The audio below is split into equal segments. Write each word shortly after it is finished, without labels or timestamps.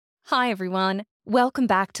Hi, everyone. Welcome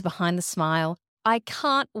back to Behind the Smile. I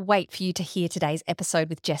can't wait for you to hear today's episode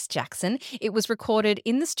with Jess Jackson. It was recorded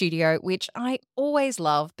in the studio, which I always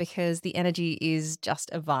love because the energy is just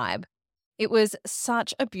a vibe. It was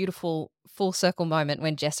such a beautiful full circle moment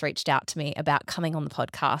when Jess reached out to me about coming on the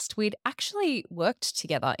podcast. We'd actually worked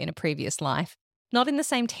together in a previous life, not in the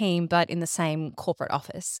same team, but in the same corporate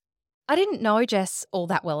office. I didn't know Jess all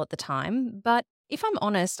that well at the time, but if I'm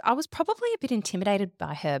honest, I was probably a bit intimidated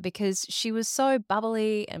by her because she was so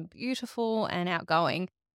bubbly and beautiful and outgoing.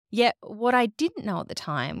 Yet what I didn't know at the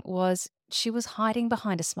time was she was hiding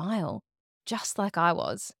behind a smile, just like I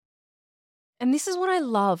was. And this is what I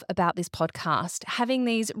love about this podcast, having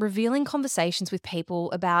these revealing conversations with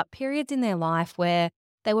people about periods in their life where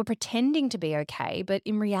they were pretending to be okay, but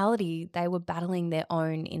in reality, they were battling their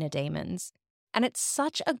own inner demons. And it's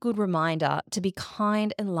such a good reminder to be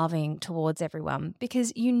kind and loving towards everyone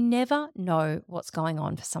because you never know what's going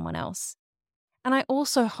on for someone else. And I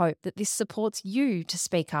also hope that this supports you to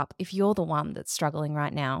speak up if you're the one that's struggling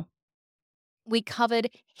right now. We covered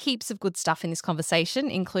heaps of good stuff in this conversation,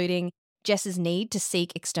 including Jess's need to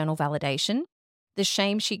seek external validation, the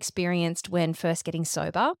shame she experienced when first getting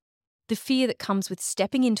sober, the fear that comes with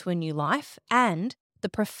stepping into a new life, and the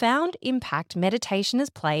profound impact meditation has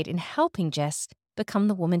played in helping Jess become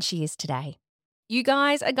the woman she is today. You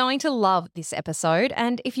guys are going to love this episode,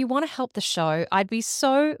 and if you want to help the show, I'd be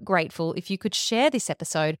so grateful if you could share this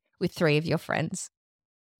episode with 3 of your friends.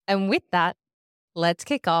 And with that, let's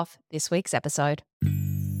kick off this week's episode.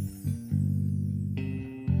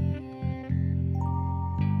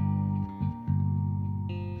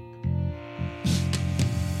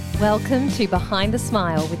 Welcome to Behind the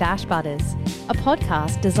Smile with Ash Butters, a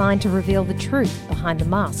podcast designed to reveal the truth behind the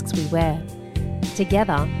masks we wear.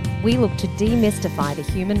 Together, we look to demystify the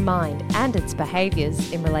human mind and its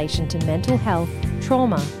behaviours in relation to mental health,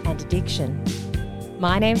 trauma, and addiction.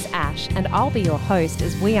 My name's Ash, and I'll be your host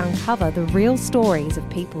as we uncover the real stories of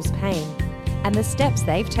people's pain and the steps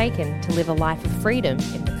they've taken to live a life of freedom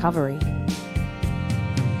in recovery.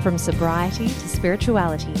 From sobriety to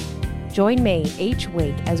spirituality, join me each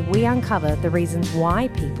week as we uncover the reasons why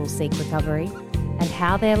people seek recovery and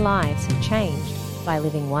how their lives have changed by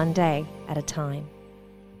living one day at a time.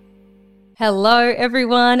 Hello,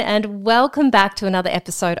 everyone, and welcome back to another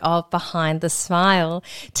episode of Behind the Smile.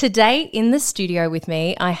 Today in the studio with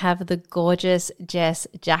me, I have the gorgeous Jess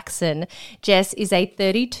Jackson. Jess is a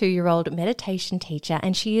 32-year-old meditation teacher,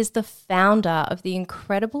 and she is the founder of the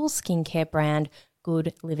incredible skincare brand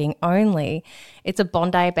Good Living Only. It's a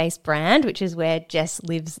Bondi-based brand, which is where Jess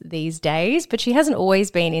lives these days, but she hasn't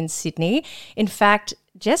always been in Sydney. In fact,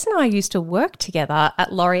 Jess and I used to work together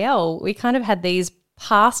at L'Oreal. We kind of had these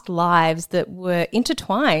past lives that were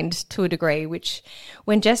intertwined to a degree, which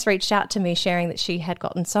when Jess reached out to me sharing that she had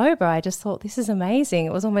gotten sober, I just thought, this is amazing.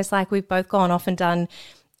 It was almost like we've both gone off and done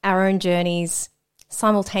our own journeys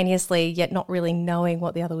simultaneously, yet not really knowing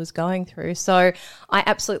what the other was going through. So I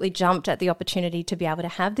absolutely jumped at the opportunity to be able to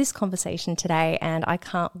have this conversation today, and I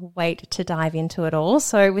can't wait to dive into it all.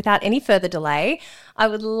 So without any further delay, I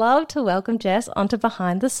would love to welcome Jess onto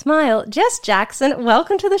Behind the Smile. Jess Jackson,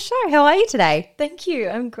 welcome to the show. How are you today? Thank you.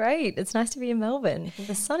 I'm great. It's nice to be in Melbourne.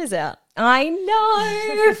 The sun is out. I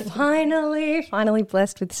know, finally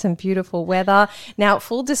blessed with some beautiful weather. Now,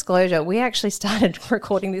 full disclosure, we actually started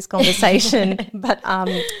recording this conversation, but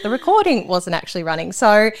the recording wasn't actually running.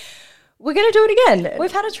 So we're going to do it again.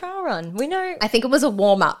 We've had a trial run. We know. I think it was a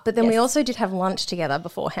warm-up, but then we also did have lunch together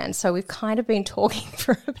beforehand. So we've kind of been talking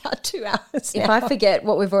for about 2 hours now. If I forget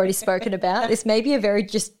what we've already spoken about, this may be a very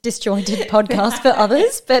just disjointed podcast for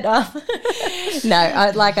others, but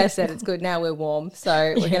no, like I said, it's good. Now we're warm,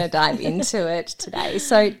 so we're going to dive into it today.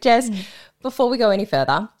 So Jess, before we go any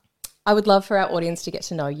further, I would love for our audience to get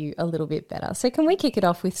to know you a little bit better. So can we kick it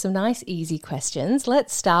off with some nice, easy questions?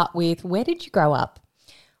 Let's start with, where did you grow up?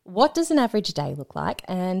 What does an average day look like,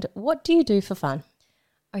 and what do you do for fun?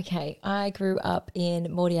 Okay, I grew up in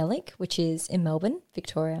Mordialloc, which is in Melbourne,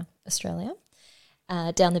 Victoria, Australia,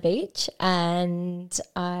 down the beach, and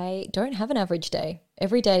I don't have an average day.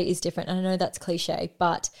 Every day is different. I know that's cliche,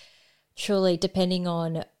 but truly depending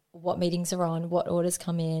on what meetings are on, what orders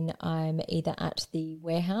come in, I'm either at the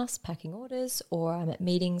warehouse packing orders or I'm at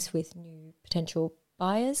meetings with new potential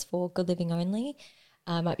buyers for Good Living Only.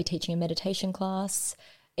 I might be teaching a meditation class.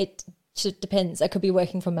 It just depends. I could be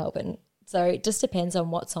working from Melbourne. So it just depends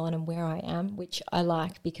on what's on and where I am, which I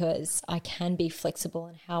like because I can be flexible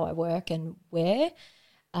in how I work and where,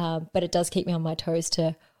 but it does keep me on my toes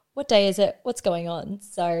to what day is it, what's going on.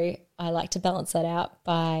 So I like to balance that out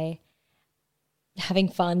by having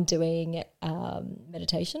fun doing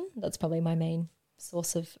meditation. That's probably my main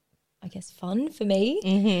source of I guess, fun for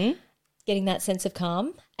me, getting that sense of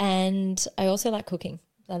calm. And I also like cooking.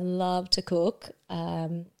 I love to cook,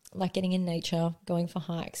 like getting in nature, going for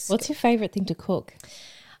hikes. What's your favourite thing to cook?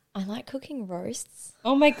 I like cooking roasts.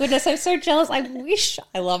 Oh my goodness, I'm so jealous. I wish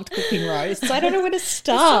I loved cooking roasts. I don't know where to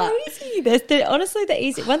start. It's so easy. They're honestly, they're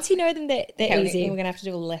easy. Once you know them, they're easy. We're going to have to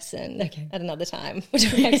do a lesson at another time.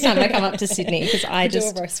 Next time I come up to Sydney, because I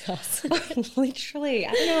just... do a roast class. Literally.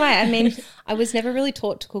 I don't know why. I mean, I was never really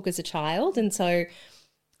taught to cook as a child, and so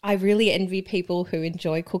I really envy people who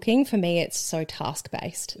enjoy cooking. For me, it's so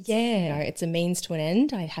task-based. Yeah. It's a means to an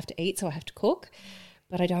end. I have to eat, so I have to cook.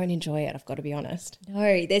 But I don't enjoy it, I've got to be honest.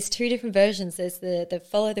 No, there's two different versions. There's the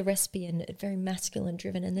follow the recipe and very masculine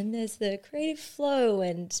driven, and then there's the creative flow,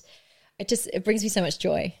 and it brings me so much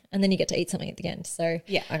joy. And then you get to eat something at the end. So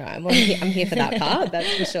yeah, I know. I'm here for that part,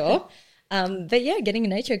 that's for sure. But yeah, getting in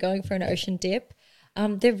nature, going for an ocean dip.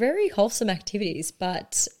 They're very wholesome activities,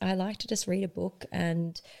 but I like to just read a book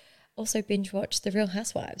and also binge watch The Real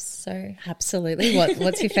Housewives. So absolutely.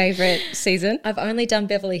 What's your favourite season? I've only done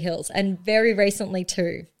Beverly Hills, and very recently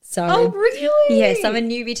too. So oh really? Yes, I'm a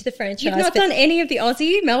newbie to the franchise. You've not done any of the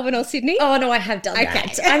Aussie, Melbourne or Sydney? Oh no, I have done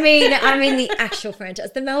that. I mean the actual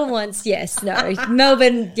franchise. The Melbourne ones, yes. No,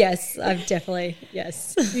 Melbourne, yes. I've definitely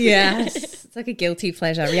yes. Yes. It's like a guilty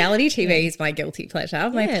pleasure. Reality TV is my guilty pleasure.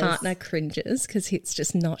 My partner cringes because it's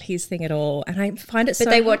just not his thing at all, and I find it. But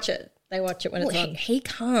they watch it. They watch it when it's on. He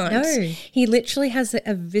can't. No. He literally has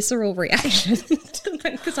a visceral reaction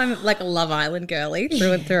because I'm like a Love Island girly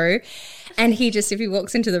through and through. And he just, if he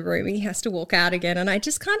walks into the room, he has to walk out again. And I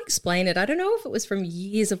just can't explain it. I don't know if it was from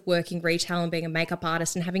years of working retail and being a makeup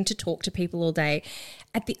artist and having to talk to people all day.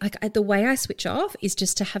 The way I switch off is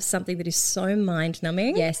just to have something that is so mind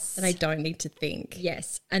numbing. Yes. That I don't need to think.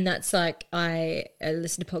 Yes. And that's like I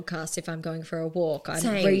listen to podcasts if I'm going for a walk. I'm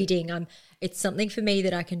Same. reading. It's something for me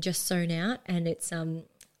that I can just zone out, and it's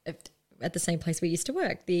at the same place we used to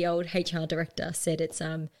work. The old HR director said it's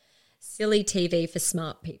silly TV for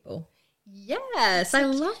smart people. Yes, I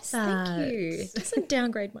love that. Thank you. It doesn't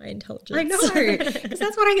downgrade my intelligence. I know, because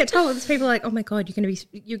that's what I get told. There's people like, oh my God,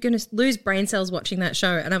 you're going to lose brain cells watching that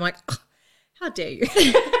show. And I'm like, oh, how dare you?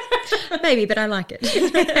 Maybe, but I like it.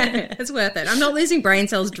 It's worth it. I'm not losing brain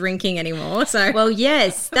cells drinking anymore. So, well,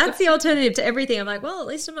 yes, that's the alternative to everything. I'm like, well, at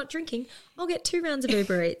least I'm not drinking. I'll get 2 rounds of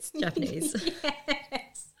Uber Eats Japanese.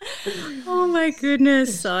 Yes. Oh my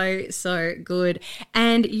goodness, so good.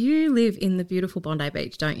 And you live in the beautiful Bondi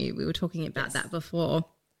Beach, don't you? We were talking about that before.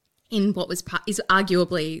 In what is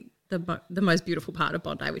arguably the most beautiful part of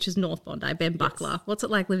Bondi, which is North Bondi, Ben Buckler. What's it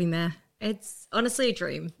like living there? It's honestly a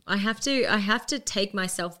dream. I have to take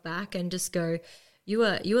myself back and just go, you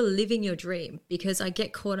are living your dream, because I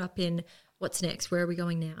get caught up in what's next, where are we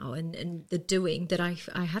going now, and the doing, that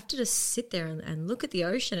I have to just sit there and look at the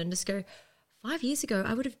ocean and just go, 5 years ago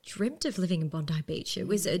I would have dreamt of living in Bondi Beach. It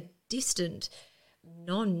was a distant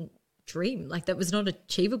non-dream, like that was not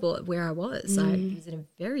achievable where I was. I was in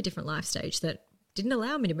a very different life stage that didn't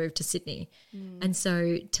allow me to move to Sydney. And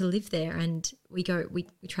so to live there, and we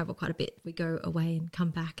travel quite a bit. We go away and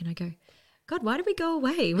come back, and I go, God, why did we go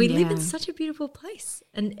away? We live in such a beautiful place.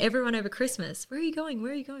 And everyone over Christmas, where are you going?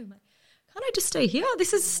 Where are you going? I'm like, can't I just stay here?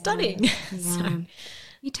 This is stunning. Yeah. So,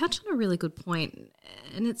 you touch on a really good point,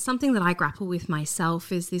 and it's something that I grapple with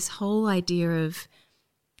myself, is this whole idea of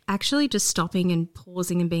actually just stopping and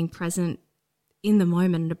pausing and being present in the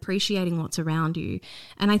moment and appreciating what's around you.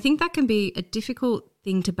 And I think that can be a difficult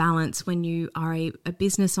thing to balance when you are a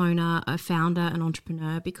business owner, a founder, an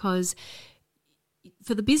entrepreneur, because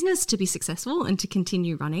for the business to be successful and to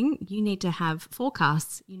continue running, you need to have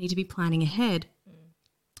forecasts, you need to be planning ahead.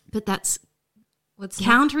 But that's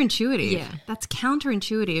counterintuitive. Yeah. That's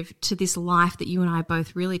counterintuitive to this life that you and I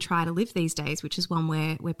both really try to live these days, which is one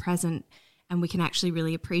where we're present and we can actually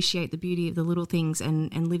really appreciate the beauty of the little things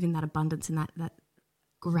and live in that abundance and that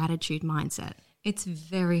gratitude mindset. It's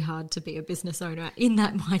very hard to be a business owner in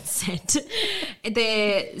that mindset.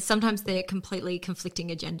 Sometimes they're completely conflicting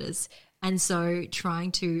agendas. And so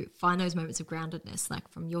trying to find those moments of groundedness, like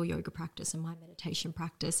from your yoga practice and my meditation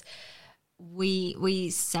practice, we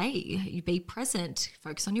say you be present,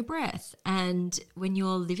 focus on your breath. And when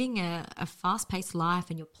you're living a fast-paced life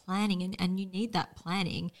and you're planning and you need that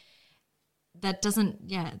planning, that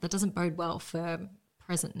doesn't bode well for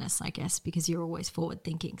presentness, I guess, because you're always forward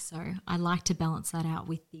thinking. So I like to balance that out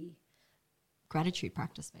with the gratitude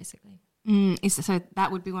practice, basically. So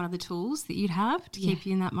that would be one of the tools that you'd have to keep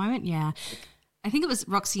you in that moment? Yeah. I think it was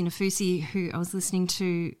Roxy Nafusi who I was listening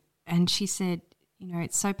to, and she said,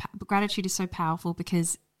 it's gratitude is so powerful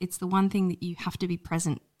because it's the one thing that you have to be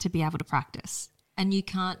present to be able to practice. And you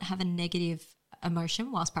can't have a negative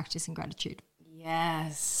emotion whilst practicing gratitude.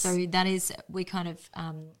 Yes. So that is, we kind of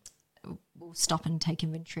we'll stop and take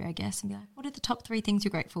inventory, I guess, and be like, what are the top 3 things you're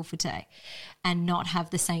grateful for today? And not have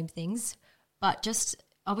the same things, but just,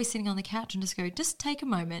 I'll be sitting on the couch and just take a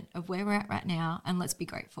moment of where we're at right now and let's be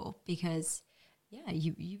grateful, because, yeah,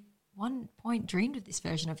 you one point dreamed of this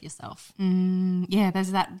version of yourself. Yeah,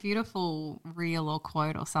 there's that beautiful reel or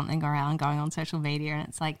quote or something around going on social media, and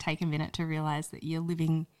it's like, take a minute to realize that you're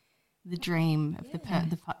living the dream of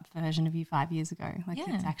the version of you 5 years ago. Like,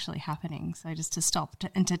 it's actually happening. So just to stop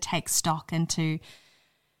and to take stock and to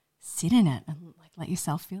sit in it and like let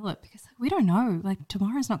yourself feel it, because we don't know. Like,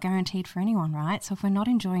 tomorrow's not guaranteed for anyone, right? So if we're not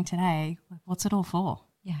enjoying today, like, what's it all for?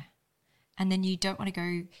 Yeah. And then you don't want to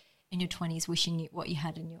go in your 20s wishing what you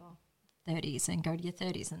had in your 30s, and go to your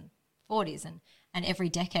 30s and 40s and every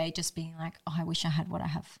decade just being like, oh, I wish I had what I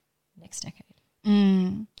have next decade.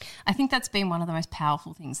 I think that's been one of the most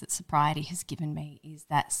powerful things that sobriety has given me, is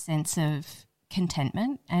that sense of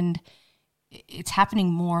contentment, and it's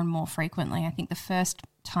happening more and more frequently. I think the first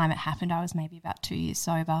time it happened, I was maybe about 2 years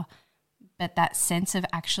sober, but that sense of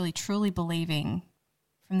actually truly believing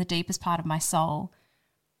from the deepest part of my soul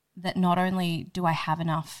that not only do I have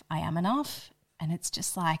enough, I am enough, and it's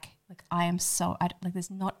just like I am so I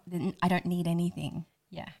don't need anything.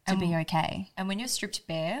 Yeah, to be okay. And when you're stripped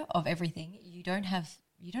bare of everything, you don't have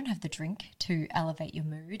the drink to elevate your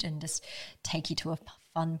mood and just take you to a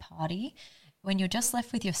fun party. When you're just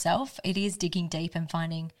left with yourself, it is digging deep and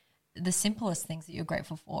finding the simplest things that you're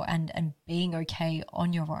grateful for, and being okay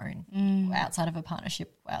on your own, outside of a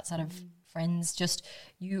partnership, outside of friends, just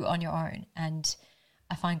you on your own. And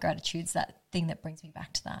I find gratitude's that thing that brings me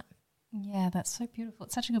back to that. Yeah, that's so beautiful.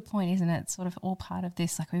 It's such a good point, isn't it? It's sort of all part of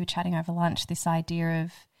this, like we were chatting over lunch, this idea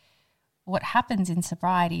of what happens in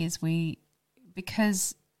sobriety is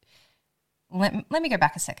because let me go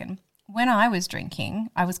back a second. When I was drinking,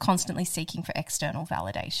 I was constantly seeking for external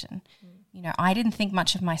validation. You know, I didn't think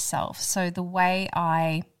much of myself. So the way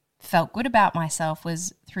I felt good about myself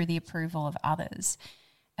was through the approval of others.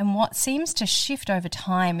 And what seems to shift over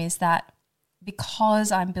time is that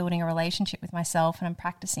because I'm building a relationship with myself and I'm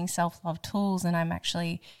practicing self-love tools, and I'm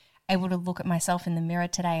actually able to look at myself in the mirror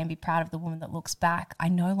today and be proud of the woman that looks back, I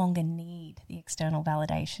no longer need the external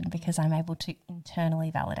validation because I'm able to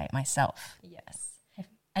internally validate myself. Yes.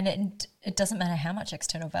 And it doesn't matter how much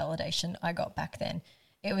external validation I got back then.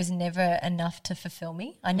 It was never enough to fulfill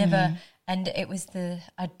me. I never, and it was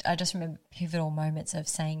I just remember pivotal moments of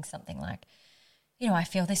saying something like, you know, I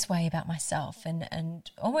feel this way about myself, and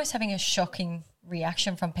almost having a shocking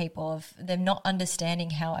reaction from people of them not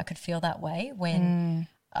understanding how I could feel that way when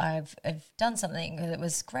I've done something that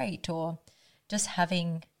was great, or just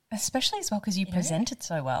having... Especially as well because you presented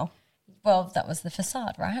so well. Well, that was the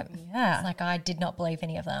facade, right? Yeah. It's like I did not believe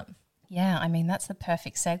any of that. Yeah, I mean, that's the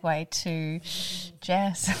perfect segue to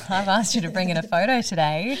Jess. I've asked you to bring in a photo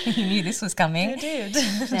today. You knew this was coming. I did.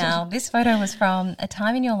 Now, this photo was from a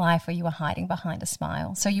time in your life where you were hiding behind a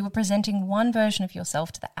smile. So you were presenting one version of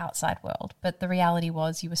yourself to the outside world, but the reality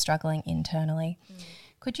was you were struggling internally.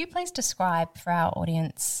 Could you please describe for our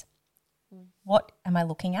audience, what am I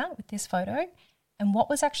looking at with this photo, and what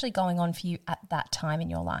was actually going on for you at that time in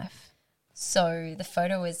your life? So the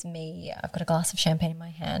photo is me. I've got a glass of champagne in my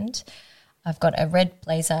hand. I've got a red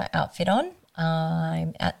blazer outfit on.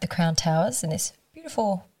 I'm at the Crown Towers in this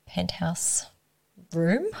beautiful penthouse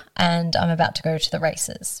room, and I'm about to go to the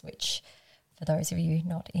races, which for those of you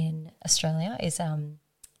not in Australia is how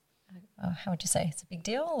would you say, it's a big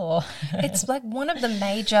deal, or it's like one of the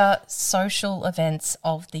major social events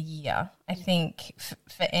of the year. I think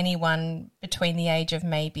for anyone between the age of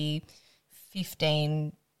maybe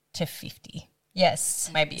 15 to 50.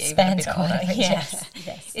 Yes. Maybe even Spans a bit older. Yes.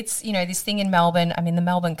 It's, you know, this thing in Melbourne. I mean, the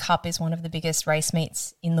Melbourne Cup is one of the biggest race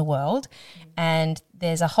meets in the world, and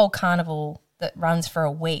there's a whole carnival that runs for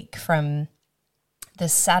a week, from the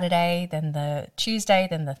Saturday, then the Tuesday,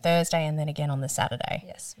 then the Thursday, and then again on the Saturday.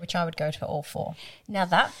 Yes, which I would go to all four. Now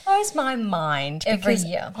that blows my mind every because,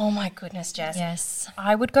 year. Oh my goodness, Jess. Yes.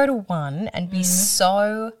 I would go to one and be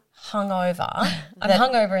so hungover. I'm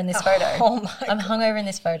hungover in this photo. Oh my I'm hungover in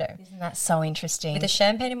this photo. Isn't that so interesting? With a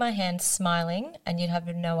champagne in my hand, smiling, and you'd have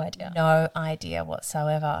no idea. No idea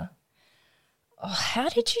whatsoever. Oh, how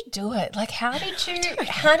did you do it? Like, how did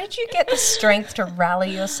you get the strength to rally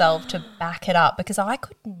yourself to back it up? Because I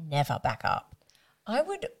could never back up. I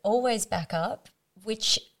would always back up,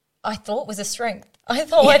 which I thought was a strength. I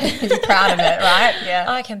thought you're proud of it, right? Yeah.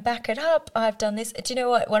 I can back it up. I've done this. Do you know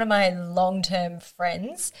what? One of my long-term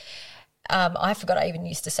friends, I forgot I even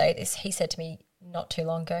used to say this. He said to me not too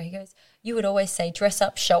long ago, he goes, "You would always say, dress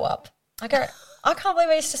up, show up." I go, I can't believe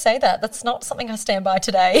I used to say that. That's not something I stand by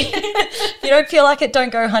today. If you don't feel like it,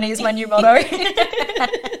 don't go, honey, is my new motto.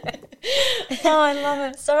 Oh, I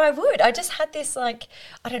love it. So I just had this, like,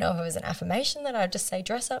 I don't know if it was an affirmation that I'd just say,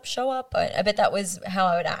 dress up, show up. I bet that was how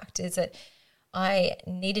I would act, is that I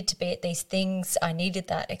needed to be at these things. I needed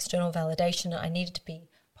that external validation. I needed to be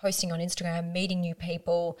posting on Instagram, meeting new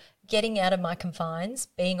people, getting out of my confines,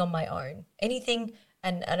 being on my own. Anything,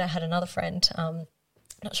 and I had another friend,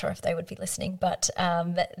 not sure if they would be listening, but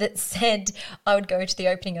that said I would go to the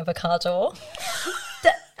opening of a car door.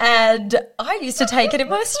 And I used to take it in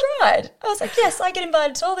my stride. I was like, yes, I get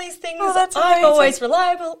invited to all these things. Oh, that's I'm amazing. always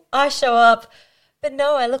reliable. I show up. But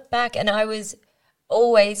no, I look back and I was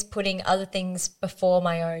always putting other things before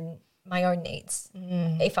my own needs.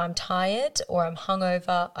 If I'm tired or I'm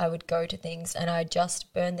hungover, I would go to things and I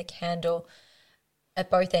just burn the candle at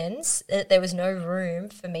both ends. There was no room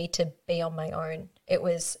for me to be on my own. It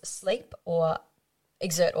was sleep or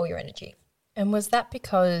exert all your energy. And was that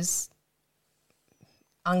because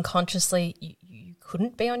unconsciously you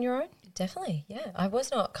couldn't be on your own? Definitely, yeah. I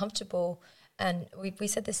was not comfortable, and we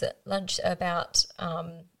said this at lunch about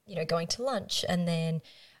going to lunch and then,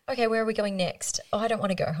 okay, where are we going next? Oh, I don't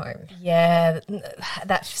want to go home. Yeah,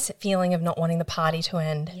 that feeling of not wanting the party to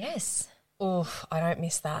end. Yes. Oh, I don't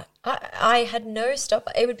miss that. I had no stop.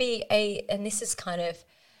 It would be and this is kind of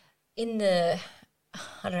in the,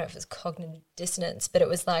 I don't know if it's cognitive dissonance, but it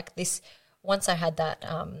was like this, once I had that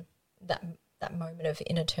that moment of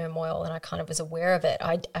inner turmoil and I kind of was aware of it,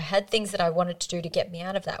 I had things that I wanted to do to get me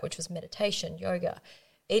out of that, which was meditation, yoga,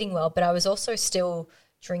 eating well, but I was also still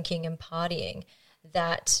drinking and partying,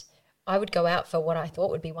 that I would go out for what I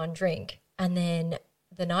thought would be one drink and then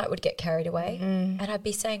the night would get carried away and I'd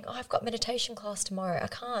be saying, oh, I've got meditation class tomorrow, I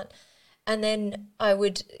can't. And then I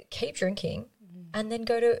would keep drinking and then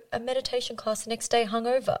go to a meditation class the next day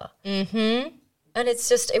hungover. And it's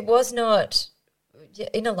just, it was not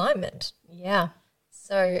in alignment. Yeah.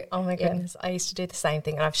 So, oh my goodness, I used to do the same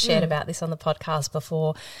thing, and I've shared about this on the podcast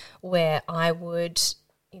before, where I would,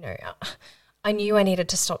 I knew I needed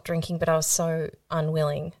to stop drinking, but I was so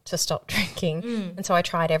unwilling to stop drinking. And so I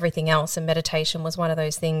tried everything else, and meditation was one of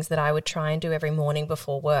those things that I would try and do every morning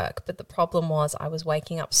before work. But the problem was I was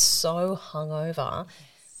waking up so hungover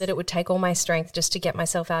that it would take all my strength just to get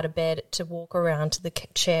myself out of bed to walk around to the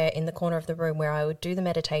chair in the corner of the room where I would do the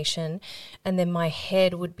meditation, and then my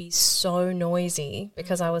head would be so noisy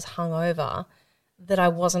because I was hungover that I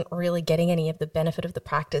wasn't really getting any of the benefit of the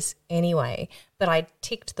practice anyway. But I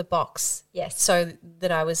ticked the box, so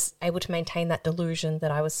that I was able to maintain that delusion that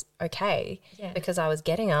I was okay because I was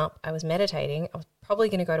getting up, I was meditating, I was probably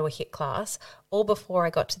going to go to a HIIT class all before I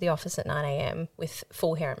got to the office at 9 a.m. with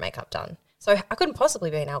full hair and makeup done. So I couldn't possibly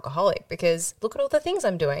be an alcoholic because look at all the things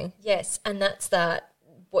I'm doing. yes, and that's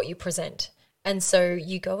what you present. And so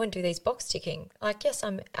you go and do these box ticking. Like, yes,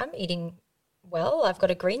 I'm eating well, I've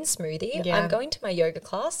got a green smoothie, I'm going to my yoga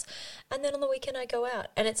class, and then on the weekend I go out.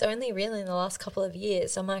 And it's only really in the last couple of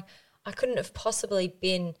years I'm like, I couldn't have possibly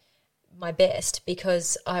been my best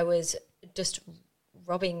because I was just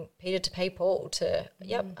robbing Peter to pay Paul to,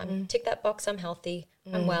 I'm tick that box, I'm healthy,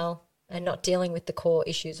 I'm well, and not dealing with the core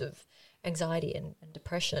issues of anxiety and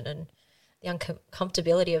depression and the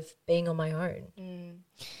uncomfortability of being on my own.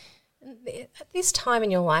 At this time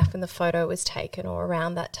in your life when the photo was taken, or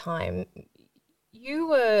around that time, you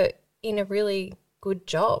were in a really good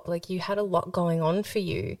job. Like, you had a lot going on for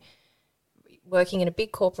you, working in a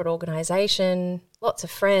big corporate organisation, lots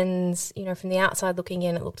of friends. From the outside looking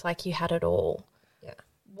in, it looked like you had it all. Yeah.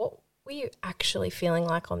 What were you actually feeling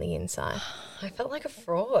like on the inside? I felt like a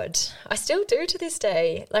fraud. I still do to this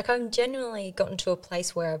day. Like, I've genuinely gotten to a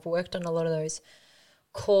place where I've worked on a lot of those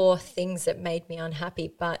core things that made me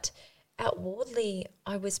unhappy, but outwardly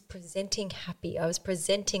I was presenting happy. I was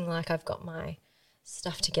presenting like I've got my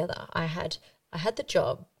stuff together. I had the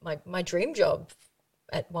job, my dream job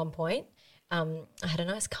at one point. I had a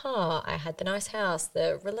nice car. I had the nice house,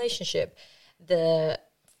 the relationship, the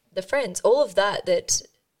friends, all of that,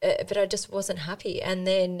 but I just wasn't happy. And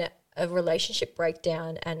then a relationship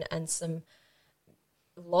breakdown and some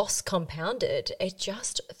loss compounded, it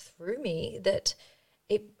just threw me that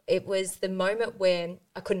it was the moment where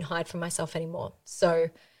I couldn't hide from myself anymore. So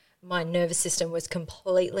my nervous system was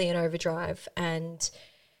completely in overdrive and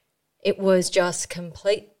it was just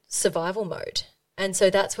complete survival mode. And so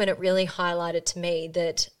that's when it really highlighted to me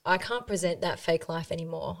that I can't present that fake life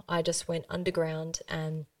anymore. I just went underground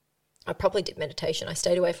and I probably did meditation. I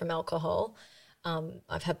stayed away from alcohol.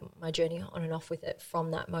 I've had my journey on and off with it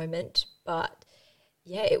from that moment, but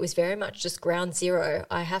it was very much just ground zero.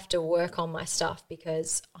 I have to work on my stuff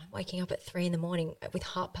because I'm waking up at 3 a.m. with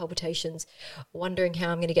heart palpitations, wondering how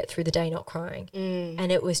I'm going to get through the day not crying.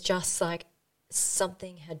 And it was just like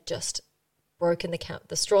something had just broken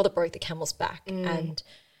the straw that broke the camel's back, and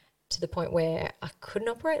to the point where I couldn't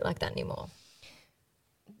operate like that anymore.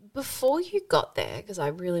 Before you got there, because I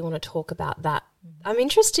really want to talk about that, I'm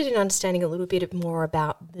interested in understanding a little bit more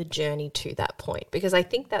about the journey to that point, because I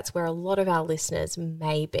think that's where a lot of our listeners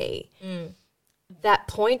may be. That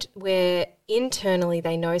point where internally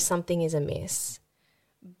they know something is amiss,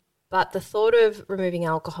 but the thought of removing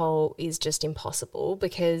alcohol is just impossible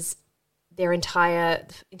because their entire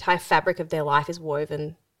fabric of their life is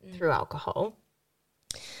woven through alcohol.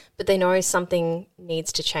 But they know something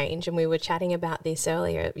needs to change. And we were chatting about this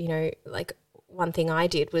earlier, you know, like one thing I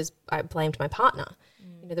did was I blamed my partner.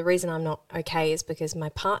 You know, the reason I'm not okay is because my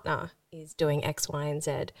partner is doing X, Y, and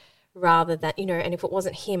Z, rather than, you know, and if it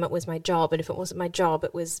wasn't him, it was my job. And if it wasn't my job,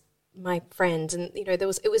 it was my friends. And, you know,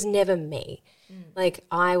 it was never me. Like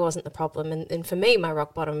I wasn't the problem. And for me, my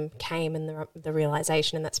rock bottom came and the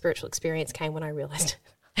realization and that spiritual experience came when I realized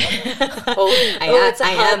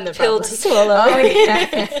I am the pill problem. to swallow. Oh, yeah.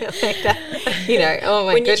 Like that. You know, oh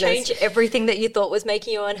my when goodness. you change everything that you thought was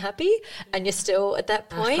making you unhappy and you're still at that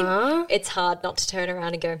point, it's hard not to turn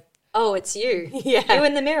around and go, oh, it's you. Yeah. You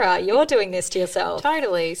in the mirror. You're doing this to yourself.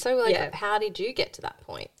 Totally. So like how did you get to that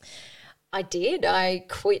point? I did. I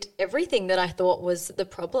quit everything that I thought was the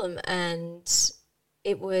problem, and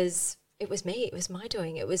it was me. It was my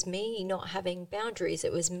doing. It was me not having boundaries.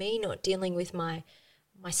 It was me not dealing with my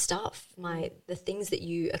stuff, the things that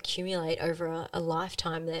you accumulate over a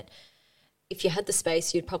lifetime that if you had the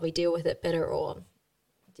space, you'd probably deal with it better, or,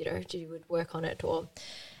 you know, you would work on it.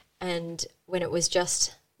 And when it was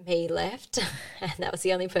just me left and that was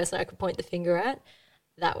the only person I could point the finger at,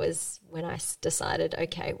 that was when I decided,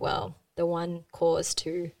 okay, well, the one cause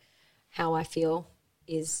to how I feel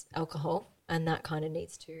is alcohol, and that kind of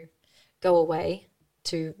needs to go away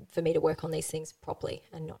for me to work on these things properly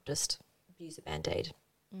and not just use a Band-Aid.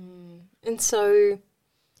 And so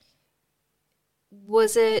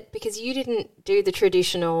was it because you didn't do the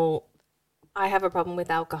traditional, I have a problem with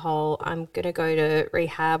alcohol, I'm going to go to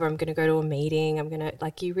rehab, or I'm going to go to a meeting, I'm going to,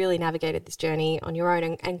 like, you really navigated this journey on your own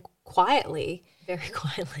and quietly. Very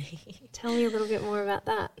quietly. Tell me a little bit more about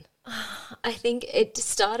that. I think it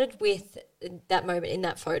started with that moment in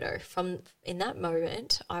that photo. In that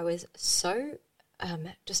moment, I was so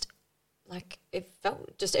just like, it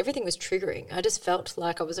felt just everything was triggering. I just felt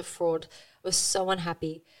like I was a fraud. I was so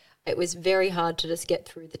unhappy. It was very hard to just get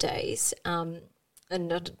through the days. And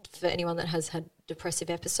not for anyone that has had depressive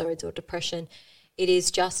episodes or depression, it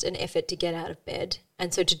is just an effort to get out of bed.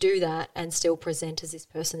 And so to do that and still present as this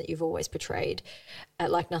person that you've always portrayed,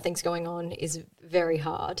 like nothing's going on, is very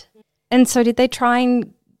hard. And so did they try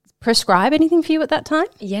and prescribe anything for you at that time?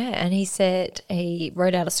 Yeah, and he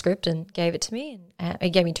wrote out a script and gave it to me, and he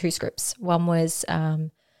gave me 2 scripts. One was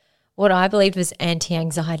what I believed was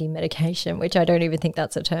anti-anxiety medication, which I don't even think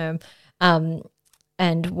that's a term.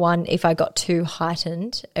 And one, if I got too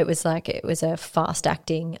heightened, it was a fast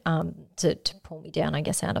acting to pull me down, I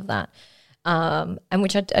guess, out of that. And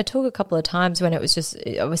which I took a couple of times when it was just,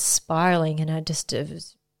 I was spiraling, and it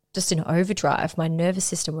was just in overdrive. My nervous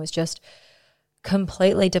system was just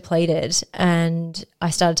completely depleted, and I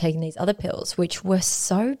started taking these other pills, which were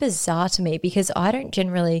so bizarre to me because I don't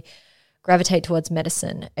generally gravitate towards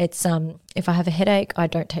medicine. It's if I have a headache, I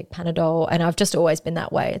don't take Panadol, and I've just always been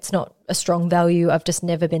that way. It's not a strong value. I've just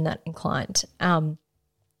never been that inclined.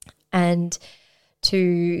 And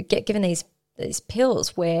to get given these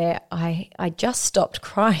pills where I just stopped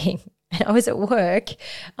crying, and I was at work,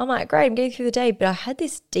 I'm like, great, I'm getting through the day, but I had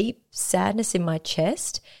this deep sadness in my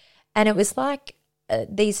chest. And it was like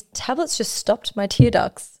these tablets just stopped my tear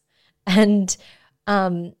ducts. And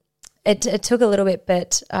it took a little bit,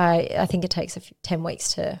 but I think it takes 10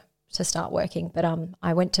 weeks to start working. But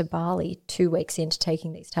I went to Bali 2 weeks into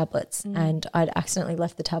taking these tablets, and I'd accidentally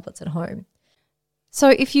left the tablets at home. So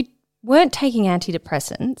if you weren't taking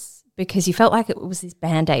antidepressants because you felt like it was this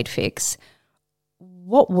Band-Aid fix,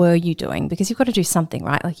 what were you doing? Because you've got to do something,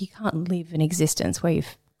 right? Like you can't live an existence where you're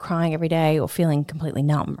crying every day or feeling completely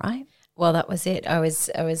numb, right? Well, that was it. I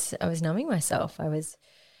was numbing myself. I was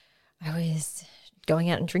going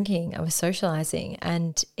out and drinking. I was socializing,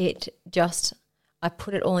 and I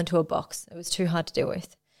put it all into a box. It was too hard to deal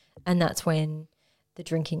with. And that's when the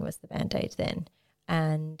drinking was the Band-Aid then,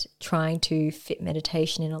 and trying to fit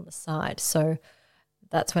meditation in on the side. So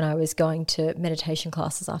that's when I was going to meditation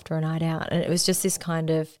classes after a night out. And it was just this kind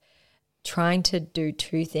of trying to do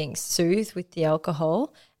 2 things, soothe with the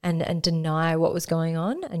alcohol and deny what was going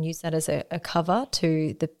on and use that as a cover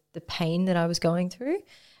to the pain that I was going through.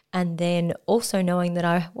 And then also knowing that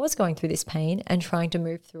I was going through this pain and trying to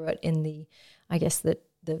move through it in the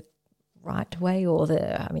right way, or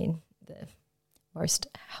the most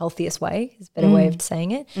healthiest way is a better way of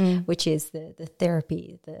saying it, which is the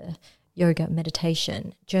therapy, the yoga,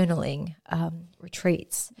 meditation, journaling,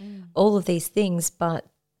 retreats, all of these things. But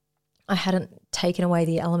I hadn't taken away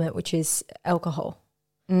the element, which is alcohol.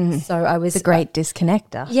 So I was a great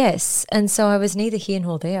disconnector. Yes. And so I was neither here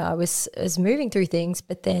nor there. I was moving through things,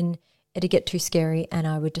 but then it'd get too scary and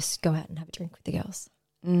I would just go out and have a drink with the girls.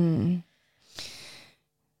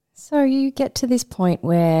 So you get to this point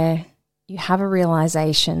where you have a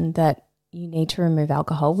realization that you need to remove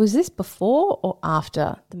alcohol. Was this before or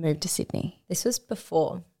after the move to Sydney? This was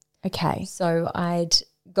before. Okay. So I'd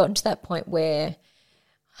gotten to that point where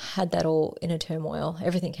I had that all inner turmoil.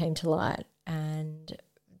 Everything came to light and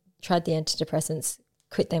tried the antidepressants,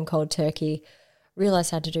 quit them cold turkey,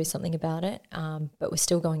 realised I had to do something about it, but was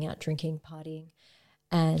still going out drinking, partying.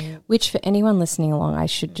 And which, for anyone listening along, I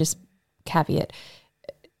should just caveat,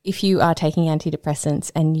 if you are taking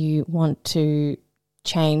antidepressants and you want to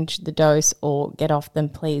change the dose or get off them,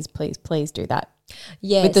 please do that.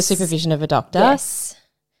 Yes. With the supervision of a doctor. Yes.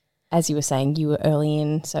 As you were saying, you were early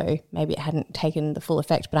in, so maybe it hadn't taken the full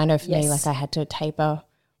effect. But I know for me, like I had to taper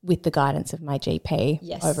with the guidance of my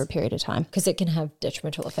GP over a period of time. Because it can have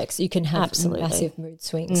detrimental effects. You can have massive mood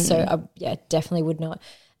swings. So, definitely would not.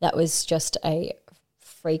 That was just a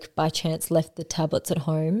freak by chance, left the tablets at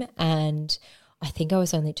home, and I think I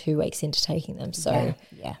was only 2 weeks into taking them. So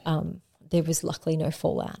there was luckily no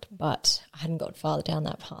fallout, but I hadn't got farther down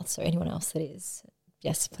that path. So anyone else that is,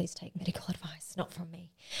 yes, please take medical advice, not from me.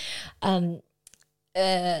 I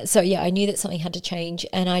knew that something had to change,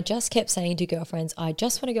 and I just kept saying to girlfriends, I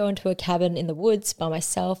just want to go into a cabin in the woods by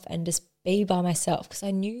myself and just be by myself, because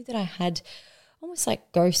I knew that I had almost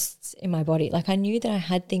like ghosts in my body. Like I knew that I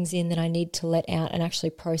had things in that I need to let out and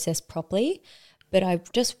actually process properly, but I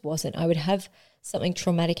just wasn't. I would have something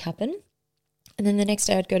traumatic happen, and then the next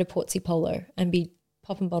day I'd go to Portsea Polo and be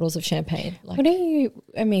popping bottles of champagne. What are you,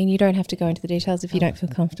 I mean, you don't have to go into the details if you don't feel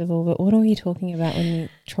comfortable, but what are you talking about when you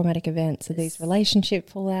traumatic events? Are these relationship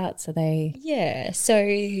fallouts? Are they? Yeah, so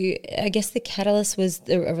I guess the catalyst was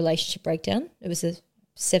a relationship breakdown. It was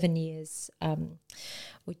 7 years.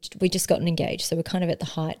 We just gotten engaged, so we're kind of at the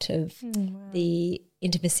height of the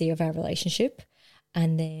intimacy of our relationship,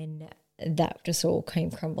 and then that just all came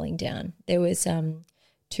crumbling down. There was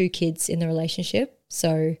 2 kids in the relationship,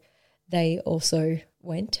 so they also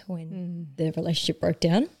went when the relationship broke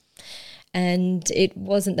down, and it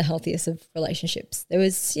wasn't the healthiest of relationships. There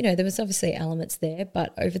was obviously elements there,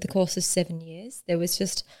 but over the course of 7 years, there was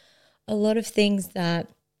just a lot of things that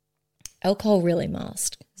alcohol really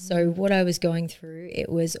masked. So what I was going through, it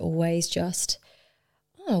was always just,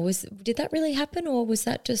 did that really happen, or was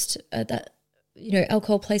that just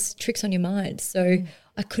alcohol plays tricks on your mind? So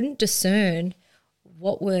I couldn't discern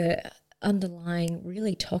what were underlying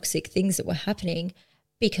really toxic things that were happening,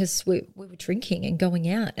 because we were drinking and going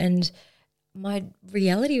out, and my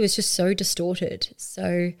reality was just so distorted.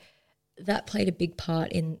 So that played a big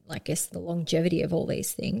part in, I guess, the longevity of all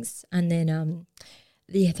these things. And then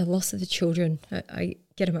the loss of the children, I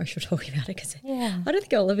get emotional talking about it because I don't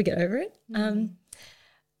think I'll ever get over it.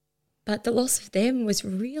 But the loss of them was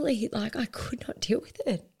really I could not deal with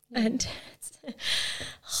it. And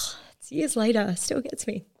it's years later, still gets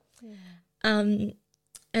me. And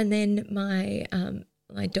then my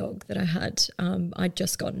dog that I had, I'd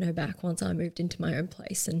just gotten her back once I moved into my own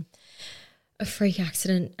place, and a freak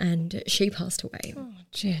accident, and she passed away. Oh,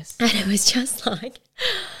 Jess. And it was just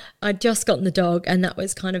I'd just gotten the dog, and that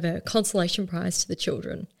was kind of a consolation prize to the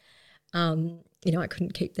children. I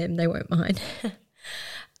couldn't keep them, they weren't mine.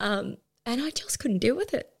 And I just couldn't deal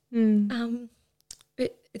with it.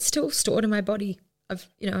 It's still stored in my body.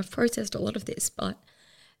 I've processed a lot of this, but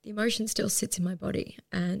the emotion still sits in my body,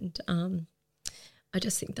 and I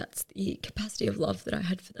just think that's the capacity of love that I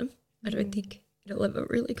had for them. I don't think it'll ever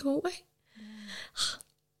really go away.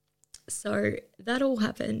 So that all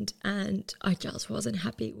happened, and I just wasn't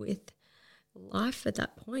happy with life at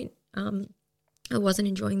that point. I wasn't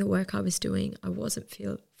enjoying the work I was doing. I wasn't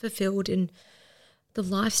fulfilled in the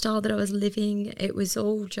lifestyle that I was living. It was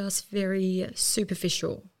all just very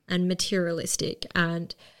superficial and materialistic,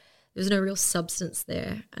 and there was no real substance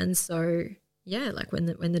there. And so, when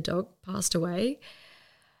the dog passed away,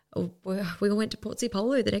 we all went to Portsea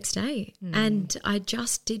Polo the next day, and I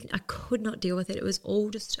could not deal with it. It was all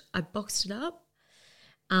just, I boxed it up,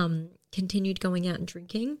 continued going out and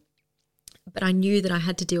drinking, but I knew that I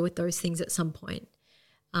had to deal with those things at some point.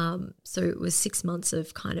 So it was 6 months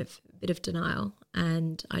of kind of a bit of denial.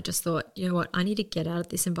 And I just thought, you know what, I need to get out of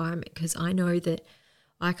this environment because I know that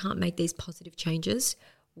I can't make these positive changes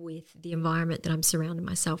with the environment that I'm surrounding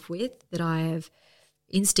myself with, that I have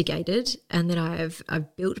instigated and that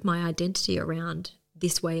I've built my identity around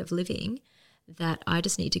this way of living, that I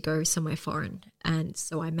just need to go somewhere foreign. And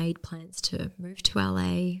so I made plans to move to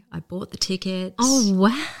LA. I bought the ticket. Oh,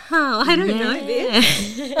 wow. I don't know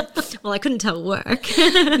this. Well, I couldn't tell work.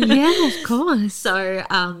 Yeah, of course. So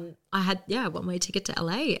I had, a one-way ticket to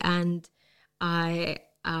LA, and I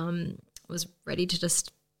was ready to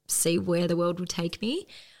just see where the world would take me.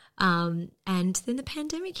 And then the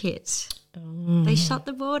pandemic hit. They shut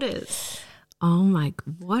the borders. Oh my,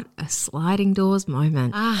 what a sliding doors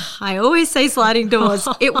moment. I always say sliding doors.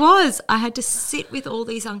 It was. I had to sit with all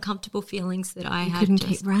these uncomfortable feelings that I Couldn't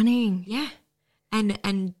keep running. Yeah.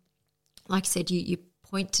 And like I said, you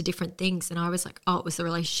point to different things, and I was like, oh, it was the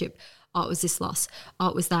relationship. Oh, it was this loss. Oh,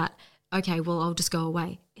 it was that. Okay, well, I'll just go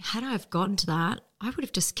away. Had I have gotten to that, I would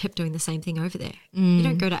have just kept doing the same thing over there. You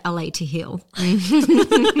don't go to LA to heal.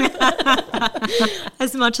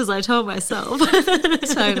 As much as I told myself.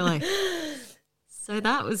 Totally. So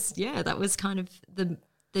that was kind of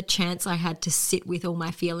the chance I had to sit with all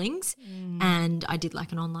my feelings. And I did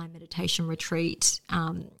like an online meditation retreat,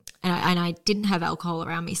 and I didn't have alcohol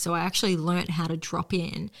around me, so I actually learnt how to drop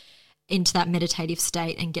into that meditative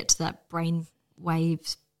state and get to that brain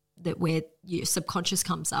wave where your subconscious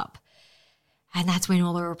comes up. And that's when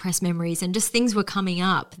all the repressed memories and just things were coming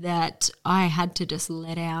up that I had to just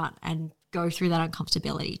let out and go through that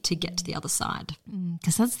uncomfortability to get to the other side.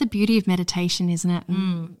 Because that's the beauty of meditation, isn't it?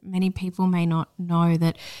 And many people may not know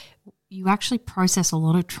that you actually process a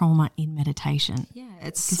lot of trauma in meditation. Yeah,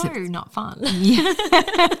 it's not fun. Yeah.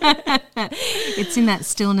 It's in that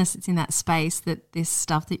stillness, it's in that space that this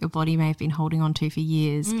stuff that your body may have been holding on to for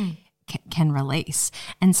years can release.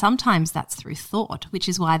 And sometimes that's through thought, which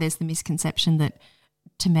is why there's the misconception that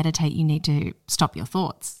to meditate you need to stop your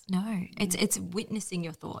thoughts. No, it's witnessing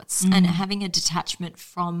your thoughts and having a detachment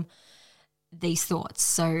from these thoughts.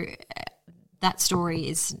 So that story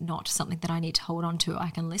is not something that I need to hold on to. I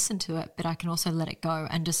can listen to it, but I can also let it go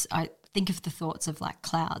and I think of the thoughts of like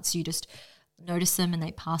clouds. You just notice them and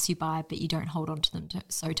they pass you by, but you don't hold on to them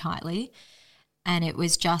so tightly. And it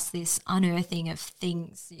was just this unearthing of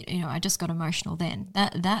things. I just got emotional then.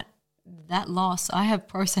 That loss I have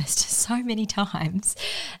processed so many times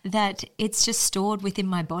that it's just stored within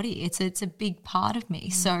my body. It's a big part of me.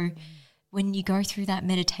 So when you go through that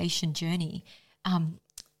meditation journey,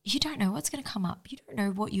 you don't know what's going to come up. You don't know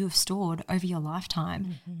what you have stored over your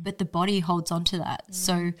lifetime, but the body holds on to that.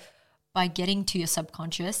 So by getting to your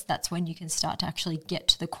subconscious, that's when you can start to actually get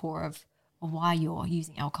to the core of why you're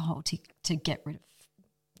using alcohol to get rid of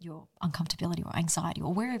your uncomfortability or anxiety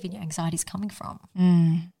or wherever your anxiety is coming from.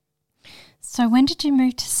 So when did you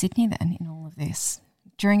move to Sydney then in all of this?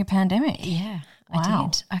 During a pandemic? Yeah,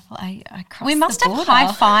 Wow. I did. I crossed We must the have border.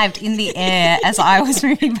 high-fived in the air as I was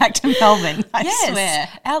moving back to Melbourne, I swear.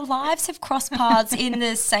 Our lives have crossed paths in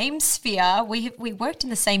the same sphere. We worked in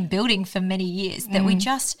the same building for many years that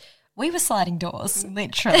we were sliding doors.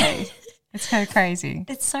 Literally. It's so crazy.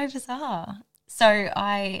 It's so bizarre. So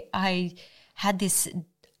I had this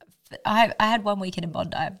I had 1 weekend in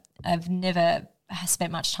Bondi. I've never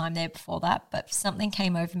spent much time there before that, but something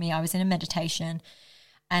came over me. I was in a meditation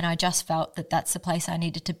and I just felt that that's the place I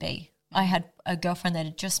needed to be. I had a girlfriend that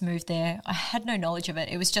had just moved there. I had no knowledge of it.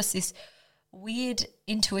 It was just this weird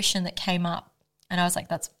intuition that came up and I was like,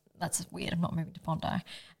 that's weird. I'm not moving to Bondi.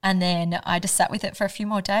 And then I just sat with it for a few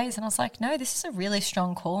more days and I was like, no, this is a really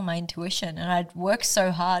strong call, my intuition. And I'd worked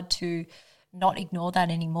so hard to not ignore that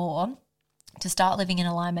anymore, to start living in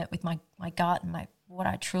alignment with my gut and what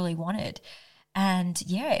I truly wanted. And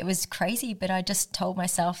yeah, it was crazy, but I just told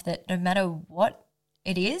myself that no matter what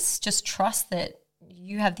it is, just trust that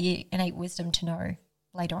you have the innate wisdom to know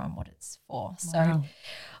later on what it's for. Wow. So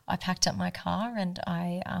I packed up my car and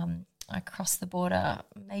I crossed the border,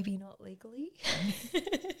 maybe not legally,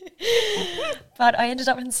 but I ended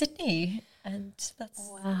up in Sydney, and that's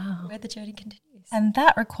where the journey continues. And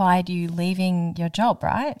that required you leaving your job,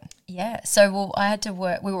 right? Yeah. So, I had to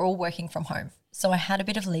work. We were all working from home, so I had a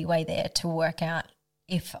bit of leeway there to work out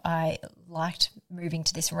if I liked moving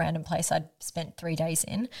to this random place I'd spent 3 days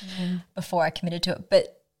in before I committed to it.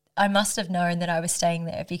 But I must have known that I was staying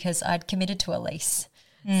there because I'd committed to a lease.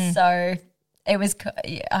 So it was.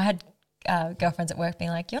 I had girlfriends at work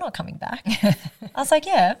being like, "You're not coming back." I was like,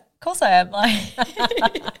 "Yeah, of course I am." Like,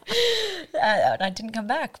 and I didn't come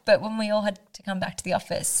back. But when we all had to come back to the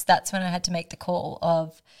office, that's when I had to make the call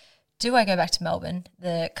of, do I go back to Melbourne?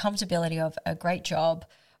 The comfortability of a great job,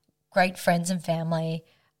 great friends and family,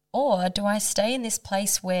 or do I stay in this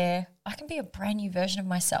place where I can be a brand new version of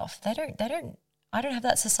myself? I don't have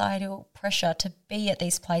that societal pressure to be at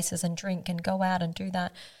these places and drink and go out and do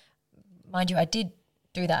that. Mind you, I did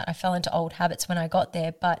do that. I fell into old habits when I got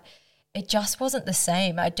there, but it just wasn't the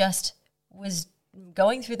same. I just was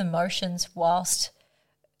going through the motions whilst,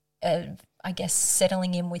 I guess,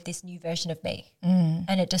 settling in with this new version of me.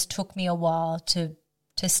 And it just took me a while to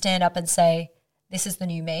stand up and say, this is the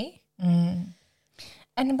new me. And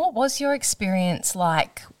what was your experience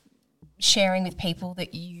like sharing with people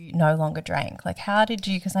that you no longer drank? Like, how did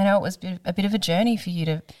you, because I know it was a bit of a journey for you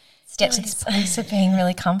to get to this place of being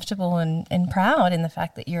really comfortable and proud in the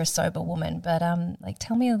fact that you're a sober woman. But like,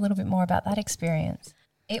 tell me a little bit more about that experience.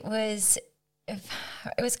 It was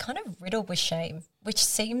kind of riddled with shame, which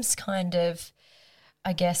seems kind of,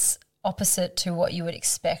 I guess, opposite to what you would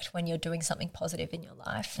expect when you're doing something positive in your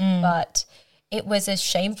life. But it was a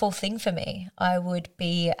shameful thing for me. I would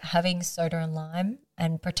be having soda and lime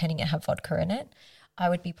and pretending it had vodka in it. I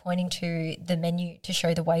would be pointing to the menu to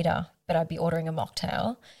show the waiter, but I'd be ordering a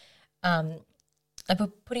mocktail. I'd be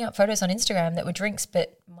putting up photos on Instagram that were drinks,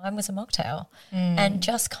 but mine was a mocktail. And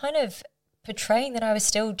just kind of portraying that I was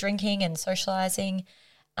still drinking and socialising.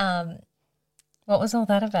 What was all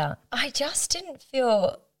that about? I just didn't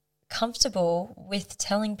feel comfortable with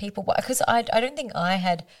telling people what, because I don't think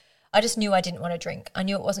I just knew I didn't want to drink. I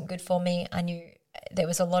knew it wasn't good for me. I knew there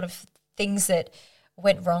was a lot of things that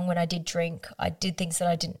went wrong when I did drink. I did things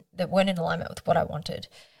that weren't in alignment with what I wanted.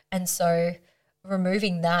 And so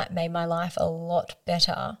removing that made my life a lot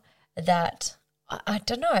better. That I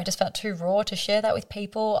don't know, I just felt too raw to share that with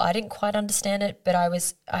people. I didn't quite understand it, but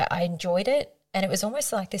I enjoyed it. And it was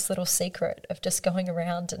almost like this little secret of just going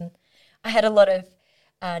around. And I had a lot of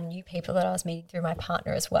new people that I was meeting through my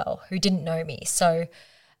partner as well who didn't know me. So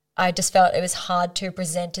I just felt it was hard to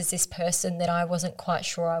present as this person that I wasn't quite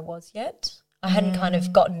sure I was yet. I hadn't kind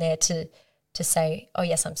of gotten there to say, oh,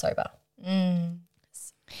 yes, I'm sober.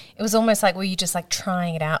 It was almost like, were you just like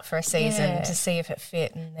trying it out for a season to see if it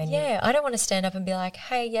fit? And then I don't want to stand up and be like,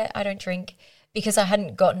 hey, yeah, I don't drink, because I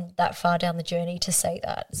hadn't gotten that far down the journey to say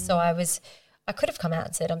that. So I could have come out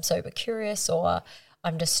and said I'm sober curious, or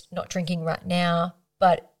I'm just not drinking right now.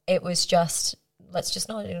 But it was just, let's just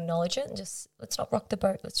not acknowledge it and just let's not rock the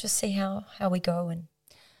boat. Let's just see how we go. And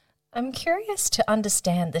I'm curious to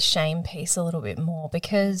understand the shame piece a little bit more,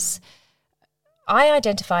 because I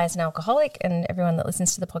identify as an alcoholic, and everyone that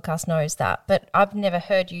listens to the podcast knows that, but I've never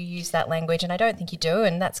heard you use that language, and I don't think you do,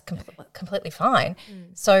 and that's completely fine.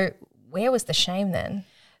 So where was the shame then?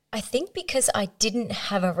 I think because I didn't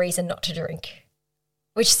have a reason not to drink,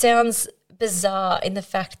 which sounds bizarre in the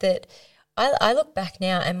fact that I look back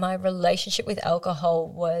now and my relationship with alcohol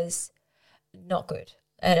was not good.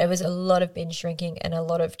 And it was a lot of binge drinking and a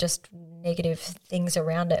lot of just negative things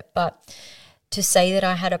around it. But to say that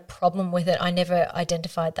I had a problem with it, I never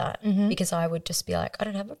identified that, because I would just be like, I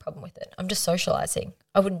don't have a problem with it. I'm just socializing.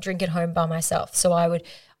 I wouldn't drink at home by myself. So I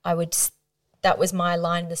would that was my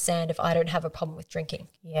line in the sand of I don't have a problem with drinking.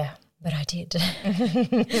 Yeah. But I did.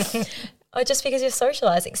 Just because you're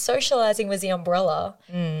socializing. Socializing was the umbrella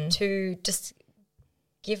to just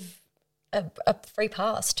give a free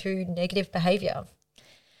pass to negative behaviour.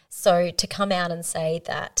 So to come out and say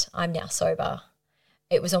that I'm now sober,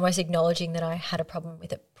 it was almost acknowledging that I had a problem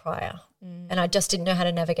with it prior, and I just didn't know how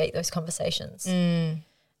to navigate those conversations.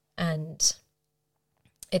 And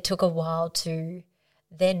it took a while to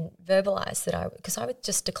then verbalise that because I would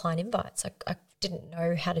just decline invites. I didn't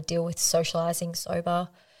know how to deal with socialising sober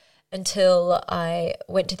until I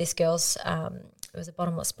went to this girl's, it was a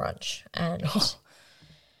bottomless brunch, and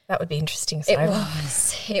that would be interesting. Sober.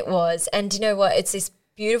 It was. And you know what? It's this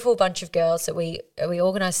beautiful bunch of girls that we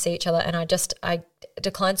organised to see each other, and I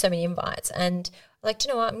declined so many invites, and like, do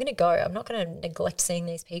you know what? I'm going to go. I'm not going to neglect seeing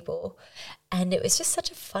these people. And it was just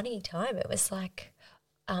such a funny time. It was like,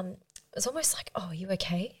 it was almost like, oh, are you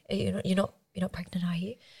okay? You're not pregnant, are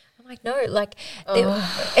you? I'm like, no, like,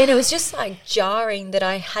 and it was just like jarring that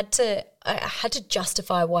I had to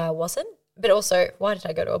justify why I wasn't, but also why did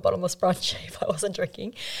I go to a bottomless brunch if I wasn't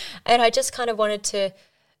drinking? And I just kind of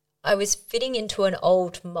I was fitting into an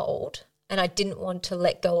old mold, and I didn't want to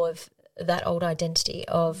let go of that old identity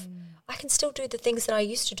of I can still do the things that I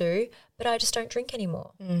used to do, but I just don't drink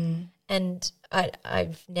anymore. And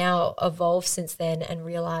I've now evolved since then and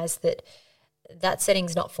realised that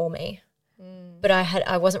setting's not for me. But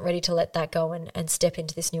I wasn't ready to let that go and step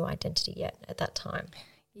into this new identity yet at that time.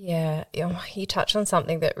 Yeah, you touch on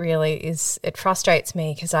something that really it frustrates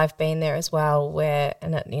me because I've been there as well where,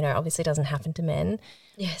 and it, obviously doesn't happen to men,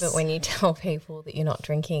 Yes. but when you tell people that you're not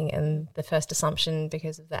drinking and the first assumption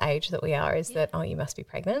because of the age that we are is that, oh, you must be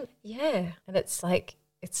pregnant. Yeah. And it's like,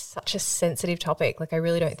 it's such a sensitive topic. Like I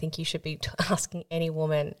really don't think you should be asking any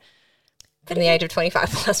woman from the age of 25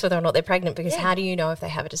 plus whether or not they're pregnant, because how do you know if they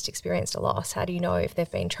have just experienced a loss? How do you know if they've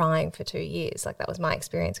been trying for 2 years? Like that was my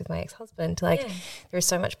experience with my ex-husband. Like there is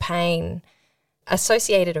so much pain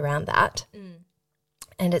associated around that.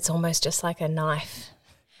 And it's almost just like a knife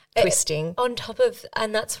twisting. On top of,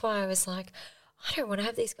 and that's why I was like, I don't want to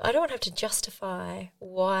have to justify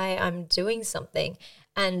why I'm doing something.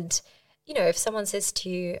 And, if someone says to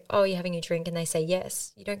you, oh, you're having a drink, and they say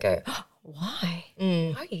yes, you don't go, oh, why?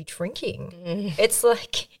 Why are you drinking? It's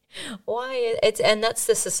like, why? And that's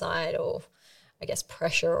the societal, I guess,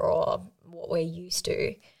 pressure or what we're used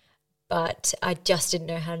to. But I just didn't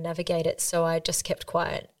know how to navigate it, so I just kept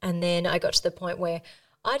quiet. And then I got to the point where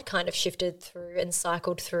I'd kind of shifted through and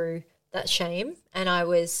cycled through that shame, and I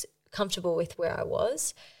was comfortable with where I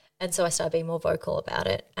was. And so I started being more vocal about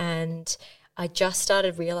it. And I just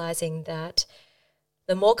started realizing that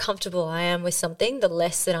the more comfortable I am with something, the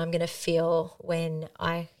less that I'm going to feel when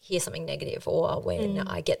I hear something negative or when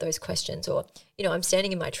I get those questions, or, I'm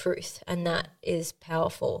standing in my truth, and that is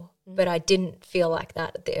powerful. But I didn't feel like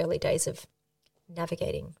that at the early days of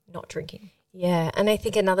navigating not drinking. Yeah, and I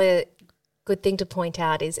think another good thing to point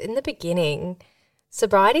out is in the beginning,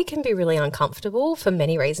 sobriety can be really uncomfortable for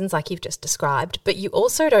many reasons, like you've just described, but you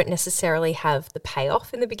also don't necessarily have the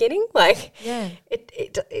payoff in the beginning. Like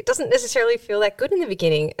it doesn't necessarily feel that good in the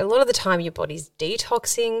beginning. A lot of the time your body's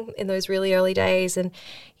detoxing in those really early days, and,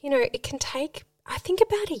 it can take, I think,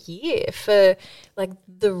 about a year for like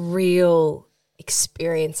the real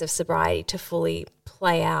experience of sobriety to fully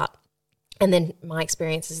play out. And then my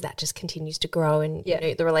experience is that just continues to grow, and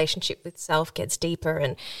the relationship with self gets deeper,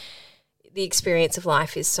 and the experience of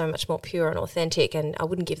life is so much more pure and authentic, and I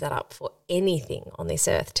wouldn't give that up for anything on this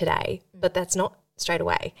earth today, but that's not straight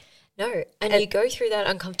away. No, and you go through that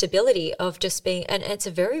uncomfortability of just being, and it's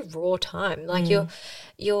a very raw time. Like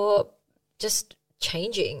you're just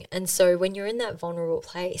changing, and so when you're in that vulnerable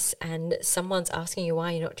place and someone's asking you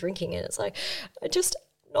why you're not drinking, and it's like, I just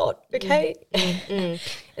not okay. And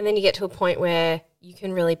then you get to a point where you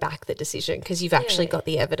can really back the decision because you've actually got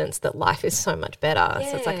the evidence that life is so much better.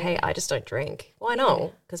 So it's like, hey, I just don't drink. Why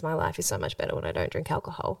not? Because my life is so much better when I don't drink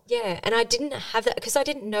alcohol. Yeah, and I didn't have that because I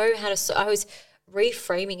didn't know how to. I was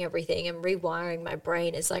reframing everything and rewiring my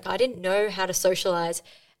brain. It's like I didn't know how to socialize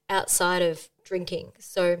outside of drinking.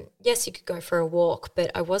 So yes, you could go for a walk,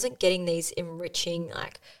 but I wasn't getting these enriching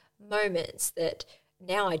like moments that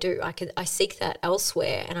now I do. I seek that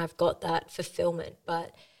elsewhere, and I've got that fulfillment,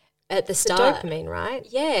 but at the start, the dopamine, right?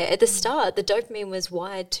 Yeah, at the start, the dopamine was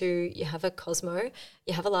wired to you have a Cosmo,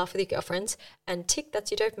 you have a laugh with your girlfriends, and tick, that's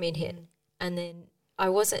your dopamine hit. And then I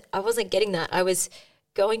wasn't getting that. I was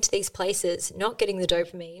going to these places, not getting the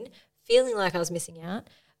dopamine, feeling like I was missing out,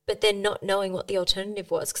 but then not knowing what the alternative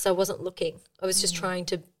was because I wasn't looking. I was just trying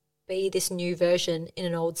to be this new version in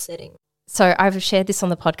an old setting. So I've shared this on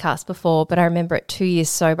the podcast before, but I remember at 2 years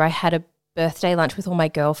sober, I had a birthday lunch with all my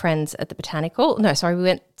girlfriends at the Botanical. No, sorry, we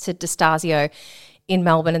went to D'Estasio in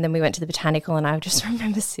Melbourne, and then we went to the Botanical, and I just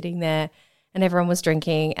remember sitting there and everyone was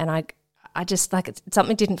drinking, and I just like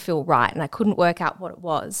something didn't feel right, and I couldn't work out what it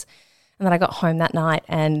was. And then I got home that night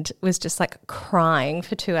and was just like crying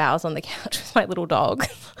for 2 hours on the couch with my little dog.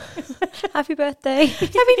 Happy birthday. Happy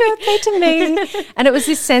birthday to me. And it was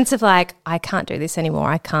this sense of like, I can't do this anymore.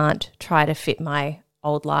 I can't try to fit my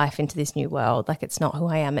old life into this new world. Like it's not who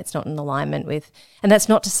I am. It's not in alignment with, and that's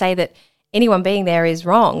not to say that anyone being there is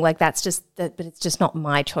wrong. Like that's just that, but it's just not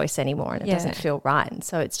my choice anymore, and it doesn't feel right. And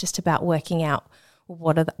so it's just about working out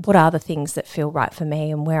what are the things that feel right for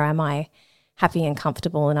me, and where am I happy and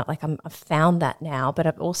comfortable. And I've found that now, but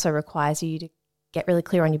it also requires you to get really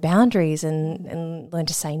clear on your boundaries and learn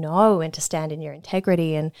to say no and to stand in your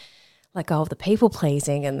integrity and let go of the people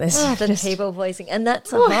pleasing and this people pleasing. And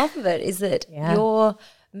that's half of it, is that you're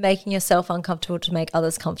making yourself uncomfortable to make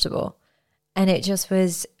others comfortable. And it just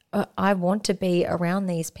was, I want to be around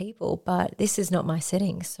these people, but this is not my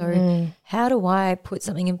setting. So how do I put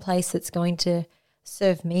something in place that's going to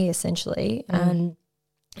serve me essentially? And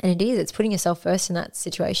it's putting yourself first in that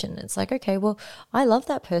situation. It's like, okay, well, I love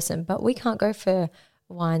that person, but we can't go for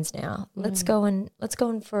wines now. Let's go on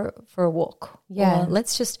for a walk. Yeah. Or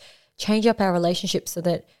let's just change up our relationship so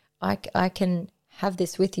that I can have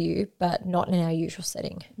this with you, but not in our usual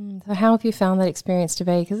setting. So how have you found that experience to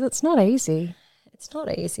be? Because it's not easy. It's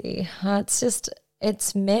not easy.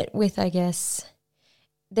 It's met with, I guess,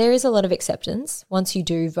 there is a lot of acceptance once you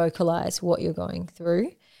do vocalize what you're going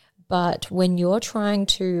through. But when you're trying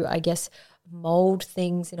to, I guess, mold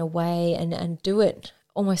things in a way and do it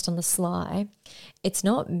almost on the sly, it's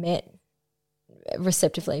not met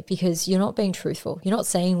receptively because you're not being truthful. You're not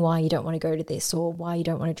saying why you don't want to go to this or why you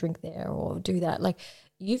don't want to drink there or do that. Like,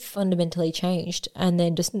 you've fundamentally changed and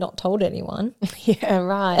then just not told anyone. Yeah,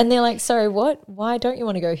 right. And they're like, sorry, what? Why don't you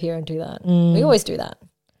want to go here and do that? We always do that.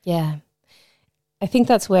 Yeah. I think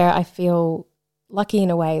that's where I feel lucky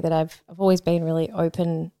in a way that I've always been really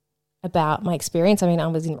open about my experience. I mean, I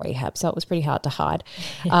was in rehab, so it was pretty hard to hide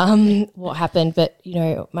what happened. But, you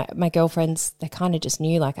know, my girlfriends, they kind of just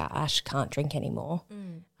knew, like, Ash can't drink anymore.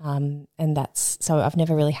 And that's, so I've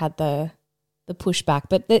never really had the pushback.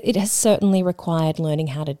 But it has certainly required learning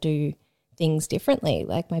how to do things differently.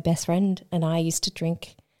 Like, my best friend and I used to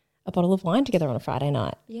drink a bottle of wine together on a Friday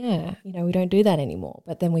night. Yeah. You know, we don't do that anymore.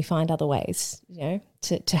 But then we find other ways, you know,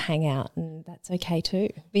 to hang out, and that's okay too.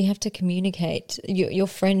 We have to communicate. Your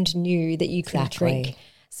friend knew that you couldn't Exactly. drink.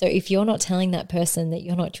 So if you're not telling that person that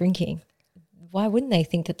you're not drinking, why wouldn't they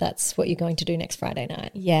think that that's what you're going to do next Friday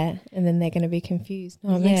night? Yeah, and then they're going to be confused.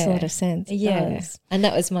 No, it makes a lot of sense. It does. And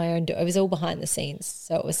that was my own, it was all behind the scenes.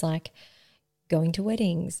 So it was like going to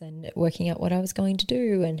weddings and working out what I was going to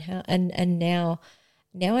do and how, and now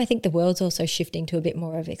I think the world's also shifting to a bit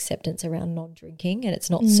more of acceptance around non-drinking, and it's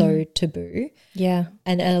not so taboo. Yeah.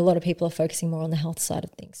 And a lot of people are focusing more on the health side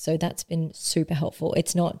of things. So that's been super helpful.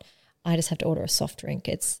 It's not, I just have to order a soft drink.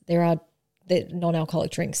 There are the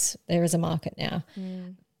non-alcoholic drinks. There is a market now.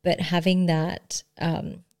 But having that,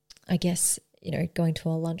 I guess, you know, going to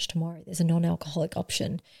a lunch tomorrow, there's a non-alcoholic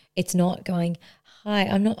option. It's not going, hi,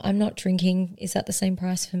 I'm not drinking. Is that the same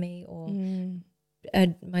price for me? Or am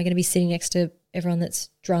I going to be sitting next to everyone that's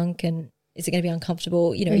drunk, and is it going to be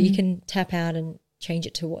uncomfortable? You know, you can tap out and change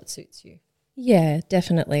it to what suits you. Yeah,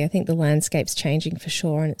 definitely. I think the landscape's changing for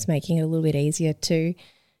sure, and it's making it a little bit easier to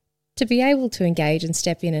be able to engage and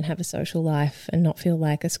step in and have a social life and not feel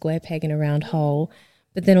like a square peg in a round hole,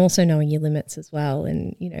 but then also knowing your limits as well.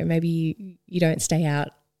 And, you know, maybe you don't stay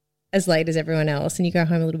out as late as everyone else and you go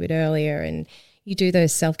home a little bit earlier, and you do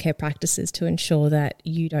those self-care practices to ensure that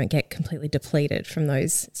you don't get completely depleted from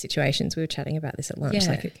those situations. We were chatting about this at lunch. Yeah.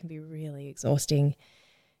 Like, it can be really exhausting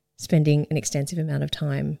spending an extensive amount of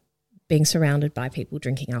time being surrounded by people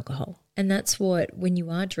drinking alcohol. And that's what, when you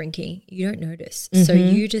are drinking, you don't notice. So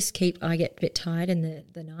you just I get a bit tired in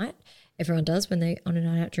the night. Everyone does when they're on a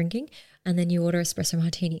night out drinking. And then you order espresso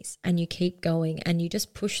martinis and you keep going and you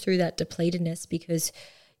just push through that depletedness because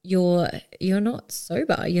you're not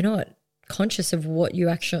sober. You're not conscious of what your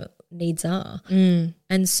actual needs are.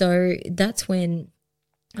 And so that's when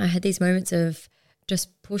I had these moments of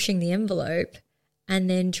just pushing the envelope and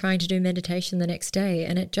then trying to do meditation the next day,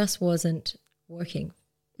 and it just wasn't working.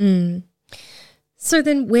 So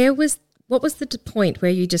then what was the point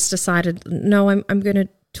where you just decided, no, I'm going to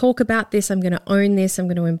talk about this, I'm going to own this, I'm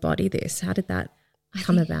going to embody this? How did that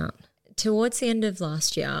come about? Towards the end of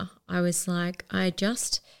last year, I was like, I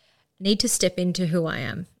just need to step into who I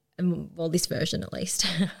am. And, well, this version at least.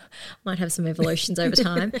 Might have some evolutions over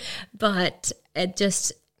time. But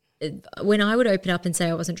when I would open up and say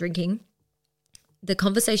I wasn't drinking, the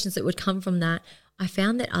conversations that would come from that, I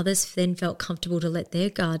found that others then felt comfortable to let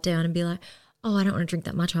their guard down and be like, oh, I don't want to drink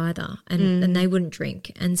that much either. And they wouldn't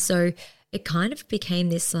drink. And so it kind of became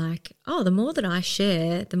this like, oh, the more that I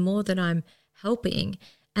share, the more that I'm helping.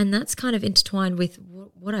 And that's kind of intertwined with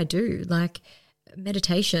what I do. Like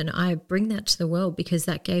meditation, I bring that to the world because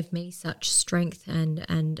that gave me such strength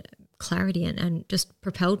and clarity and just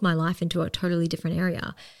propelled my life into a totally different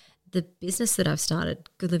area. The business that I've started,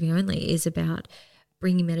 Good Living Only, is about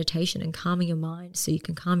bringing meditation and calming your mind so you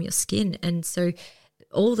can calm your skin. And so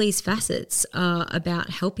all these facets are about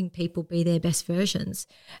helping people be their best versions.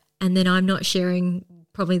 And then I'm not sharing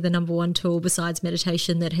probably the number one tool besides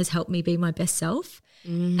meditation that has helped me be my best self.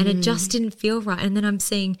 And it just didn't feel right. And then I'm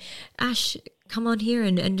seeing Ash come on here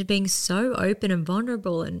and being so open and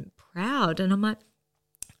vulnerable and proud. And I'm like,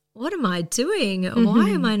 what am I doing? Why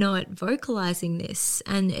am I not vocalizing this?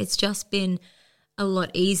 And it's just been a lot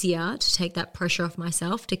easier to take that pressure off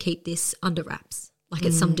myself to keep this under wraps, like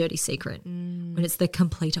it's some dirty secret, when it's the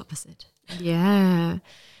complete opposite. Yeah.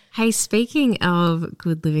 Hey, speaking of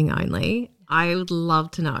Good Living Only, I would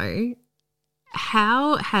love to know,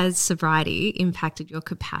 how has sobriety impacted your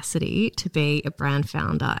capacity to be a brand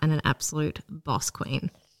founder and an absolute boss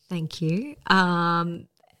queen? Thank you.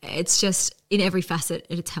 It's just in every facet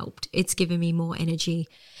it's helped. It's given me more energy.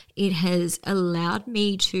 It has allowed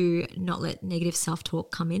me to not let negative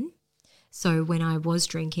self-talk come in. So when I was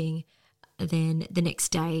drinking, then the next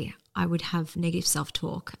day I would have negative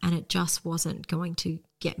self-talk, and it just wasn't going to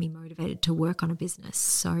get me motivated to work on a business.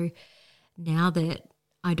 So now that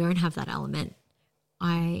I don't have that element,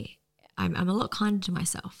 I'm a lot kinder to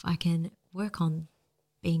myself. I can work on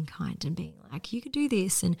being kind and being like, you could do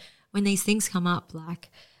this. And when these things come up, like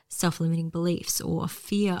self-limiting beliefs or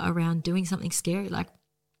fear around doing something scary, like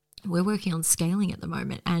we're working on scaling at the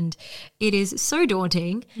moment, and it is so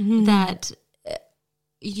daunting that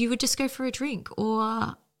you would just go for a drink,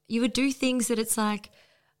 or you would do things that it's like,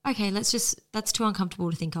 okay, that's too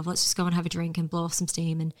uncomfortable to think of. Let's just go and have a drink and blow off some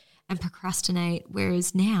steam and procrastinate.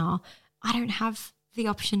 Whereas now I don't have the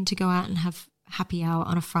option to go out and have happy hour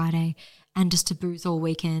on a Friday and just to booze all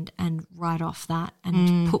weekend and write off that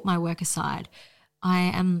and put my work aside.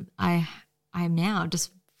 I am now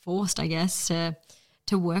just forced, I guess,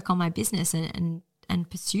 to work on my business and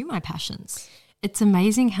pursue my passions. It's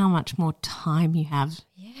amazing how much more time you have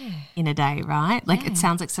in a day, right? Like it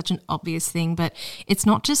sounds like such an obvious thing, but it's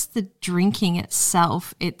not just the drinking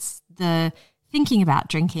itself, it's the thinking about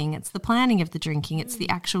drinking, it's the planning of the drinking, it's the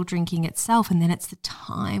actual drinking itself, and then it's the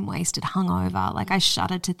time wasted hungover. Like I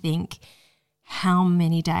shudder to think how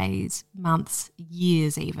many days, months,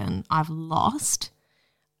 years even I've lost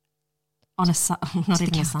on not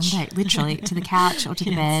even a Sunday, literally to the couch or to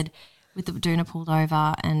the bed with the doona pulled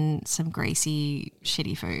over and some greasy,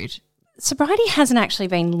 shitty food. Sobriety hasn't actually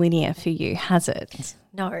been linear for you, has it?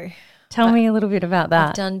 No. Tell me a little bit about that.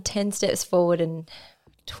 I've done 10 steps forward and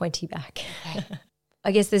 20 back.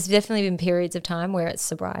 I guess there's definitely been periods of time where it's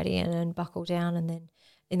sobriety and then buckle down, and then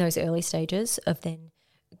in those early stages of then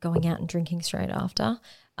going out and drinking straight after.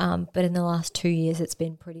 But in the last 2 years, it's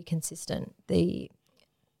been pretty consistent.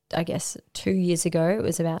 I guess 2 years ago, it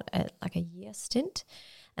was about like a year stint.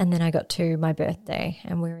 And then I got to my birthday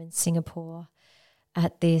and we were in Singapore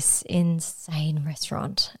at this insane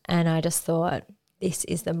restaurant. And I just thought, this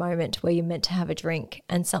is the moment where you're meant to have a drink.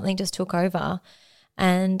 And something just took over.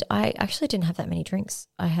 And I actually didn't have that many drinks.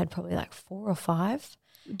 I had probably like 4 or 5.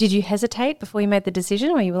 Did you hesitate before you made the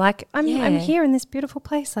decision, or you were like, I'm here in this beautiful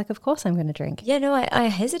place, like of course I'm going to drink? Yeah, no, I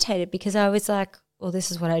hesitated because I was like, well,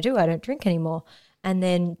 this is what I do. I don't drink anymore. And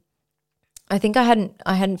then I think I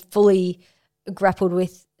hadn't fully grappled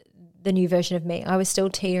with the new version of me. I was still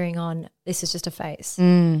teetering on, this is just a phase.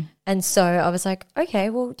 And so I was like,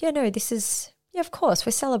 okay, well, this is, of course,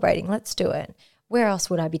 we're celebrating. Let's do it. Where else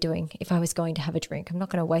would I be doing if I was going to have a drink? I'm not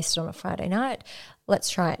going to waste it on a Friday night. Let's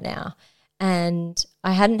try it now. And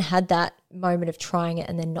I hadn't had that moment of trying it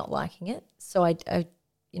and then not liking it. So I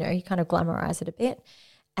you kind of glamorize it a bit.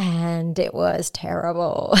 And it was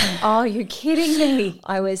terrible. Oh, you're kidding me.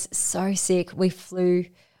 I was so sick. We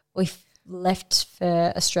left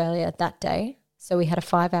for Australia that day. So we had a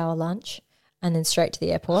 5-hour lunch and then straight to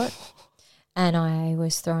the airport. And I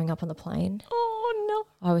was throwing up on the plane. Oh,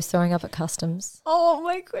 no. I was throwing up at customs. Oh,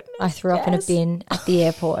 my goodness. I threw up in a bin at the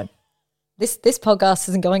airport. This podcast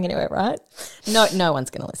isn't going anywhere, right? No one's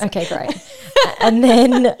going to listen. Okay, great. And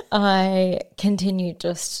then I continued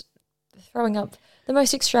just throwing up. The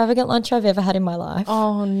most extravagant lunch I've ever had in my life.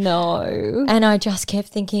 Oh, no. And I just kept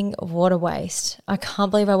thinking, what a waste. I can't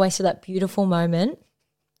believe I wasted that beautiful moment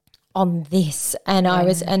on this. And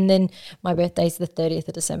and then my birthday's the 30th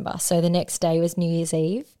of December. So the next day was New Year's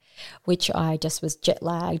Eve, which I just was jet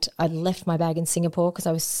lagged. I left my bag in Singapore because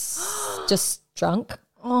I was just drunk.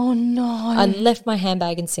 Oh, no. I left my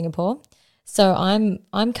handbag in Singapore. So I'm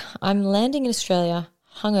landing in Australia,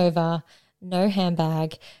 hungover, no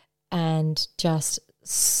handbag, and just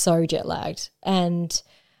so jet lagged. And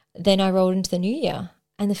then I rolled into the new year.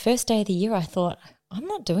 And the first day of the year I thought, I'm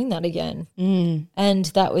not doing that again. And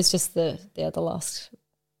that was just the last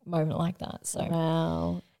moment like that. So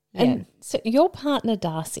wow. Yeah. And so your partner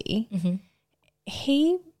Darcy,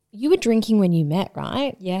 you were drinking when you met,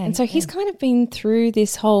 right? Yeah. And so he's kind of been through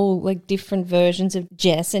this whole like different versions of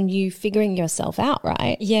Jess and you figuring yourself out,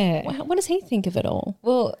 right? Yeah. What does he think of it all?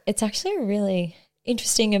 Well, it's actually a really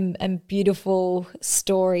interesting and beautiful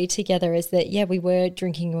story together is that, we were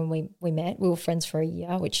drinking when we met. We were friends for a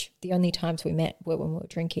year, which the only times we met were when we were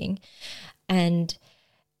drinking. And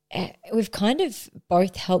we've kind of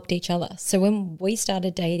both helped each other. So when we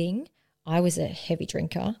started dating, I was a heavy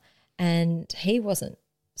drinker and he wasn't.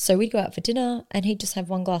 So we'd go out for dinner and he'd just have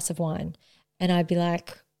 1 glass of wine and I'd be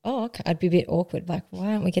like, oh, okay. I'd be a bit awkward, like, why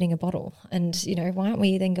aren't we getting a bottle? And, why aren't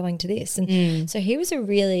we then going to this? And so he was a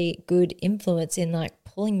really good influence in like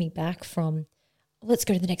pulling me back from, let's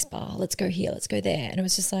go to the next bar, let's go here, let's go there. And it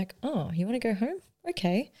was just like, oh, you want to go home?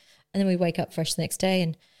 Okay. And then we wake up fresh the next day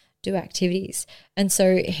and do activities. And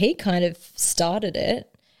so he kind of started it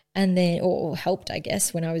and then, or helped, I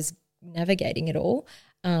guess, when I was navigating it all.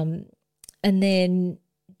 And then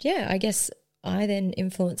yeah, I guess I then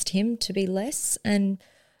influenced him to be less. And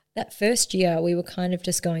that first year we were kind of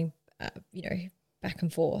just going, back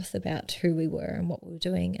and forth about who we were and what we were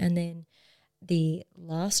doing. And then the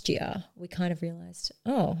last year we kind of realised,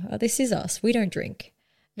 this is us. We don't drink.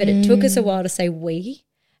 But it took us a while to say we,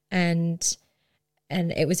 and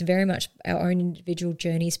it was very much our own individual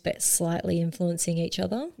journeys but slightly influencing each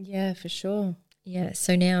other. Yeah, for sure. Yeah,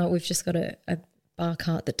 so now we've just got a bar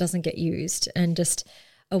cart that doesn't get used and just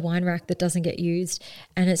a wine rack that doesn't get used,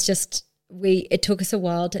 and it's just it took us a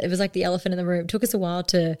while it was like the elephant in the room. It took us a while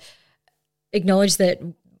to acknowledge that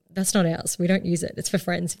that's not ours. We don't use it. It's for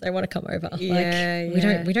friends if they want to come over.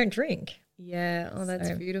 We don't drink. Yeah. Oh, that's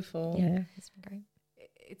beautiful. Yeah, it's been great.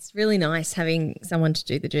 It's really nice having someone to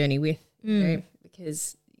do the journey with,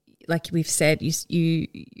 because like we've said,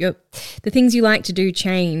 the things you like to do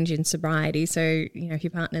change in sobriety. So, if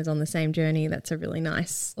your partner's on the same journey, that's a really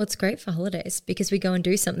nice. Well, it's great for holidays because we go and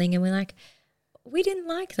do something and we're like, we didn't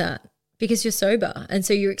like that because you're sober. And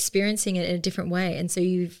so you're experiencing it in a different way. And so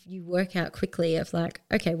you work out quickly of like,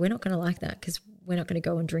 okay, we're not going to like that because we're not going to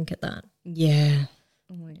go and drink at that. Yeah.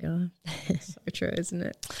 Oh my God. So true, isn't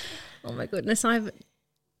it? Oh my goodness. I've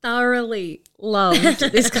thoroughly loved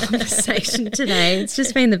this conversation today. It's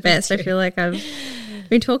just been the best. I feel like I've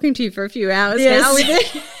been talking to you for a few hours now with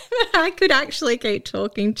it. I could actually keep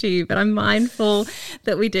talking to you, but I'm mindful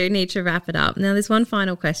that we do need to wrap it up. Now, there's one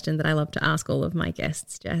final question that I love to ask all of my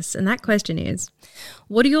guests, Jess, and that question is,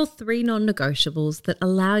 what are your 3 non-negotiables that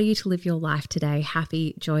allow you to live your life today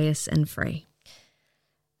happy, joyous and free?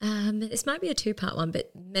 This might be a 2-part one,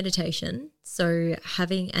 but meditation. So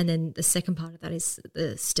and then the second part of that is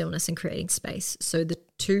the stillness and creating space. So the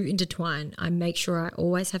 2 intertwine. I make sure I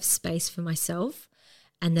always have space for myself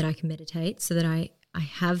and that I can meditate so that I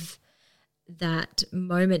have that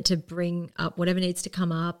moment to bring up whatever needs to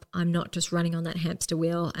come up. I'm not just running on that hamster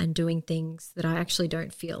wheel and doing things that I actually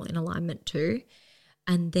don't feel in alignment to.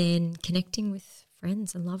 And then connecting with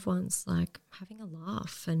friends and loved ones, like having a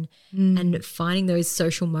laugh and finding those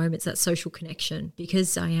social moments, that social connection,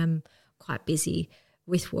 because I am quite busy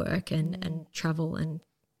with work and travel and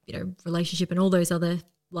relationship and all those other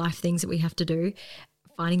life things that we have to do.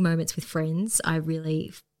 Finding moments with friends, I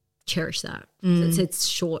really cherish that. So it's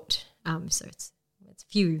short, so it's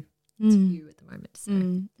few. It's few at the moment.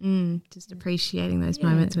 So. Just appreciating those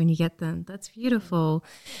moments when you get them. That's beautiful.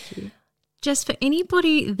 Thank you. Just for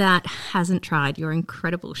anybody that hasn't tried your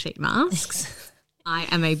incredible sheet masks, I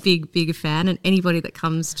am a big, big fan, and anybody that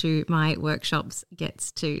comes to my workshops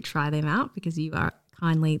gets to try them out because you are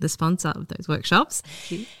kindly the sponsor of those workshops.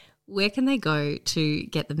 Thank you. Where can they go to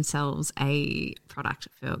get themselves a product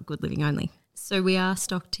for Good Living Only? So we are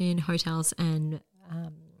stocked in hotels and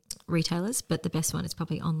retailers, but the best one is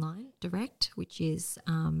probably online, direct, which is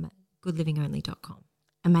goodlivingonly.com.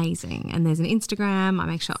 Amazing. And there's an Instagram. I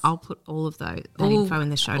make sure I'll put all of that info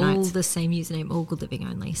in the show notes. All the same username, all Good Living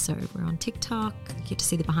Only. So we're on TikTok. You get to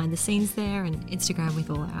see the behind the scenes there, and Instagram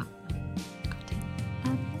with all our content.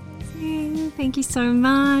 Amazing. Thank you so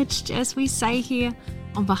much. As we say here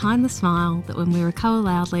on Behind the Smile, that when we recover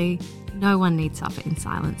loudly, no one needs suffer in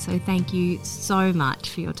silence. So thank you so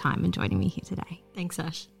much for your time and joining me here today. Thanks,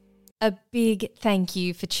 Ash. A big thank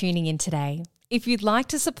you for tuning in today. If you'd like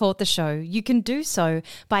to support the show, you can do so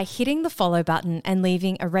by hitting the follow button and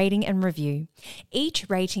leaving a rating and review. Each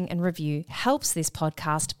rating and review helps this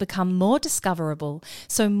podcast become more discoverable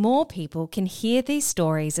so more people can hear these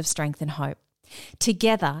stories of strength and hope.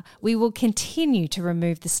 Together, we will continue to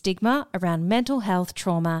remove the stigma around mental health,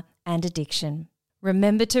 trauma, and addiction.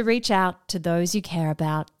 Remember to reach out to those you care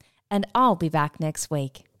about, and I'll be back next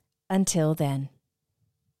week. Until then.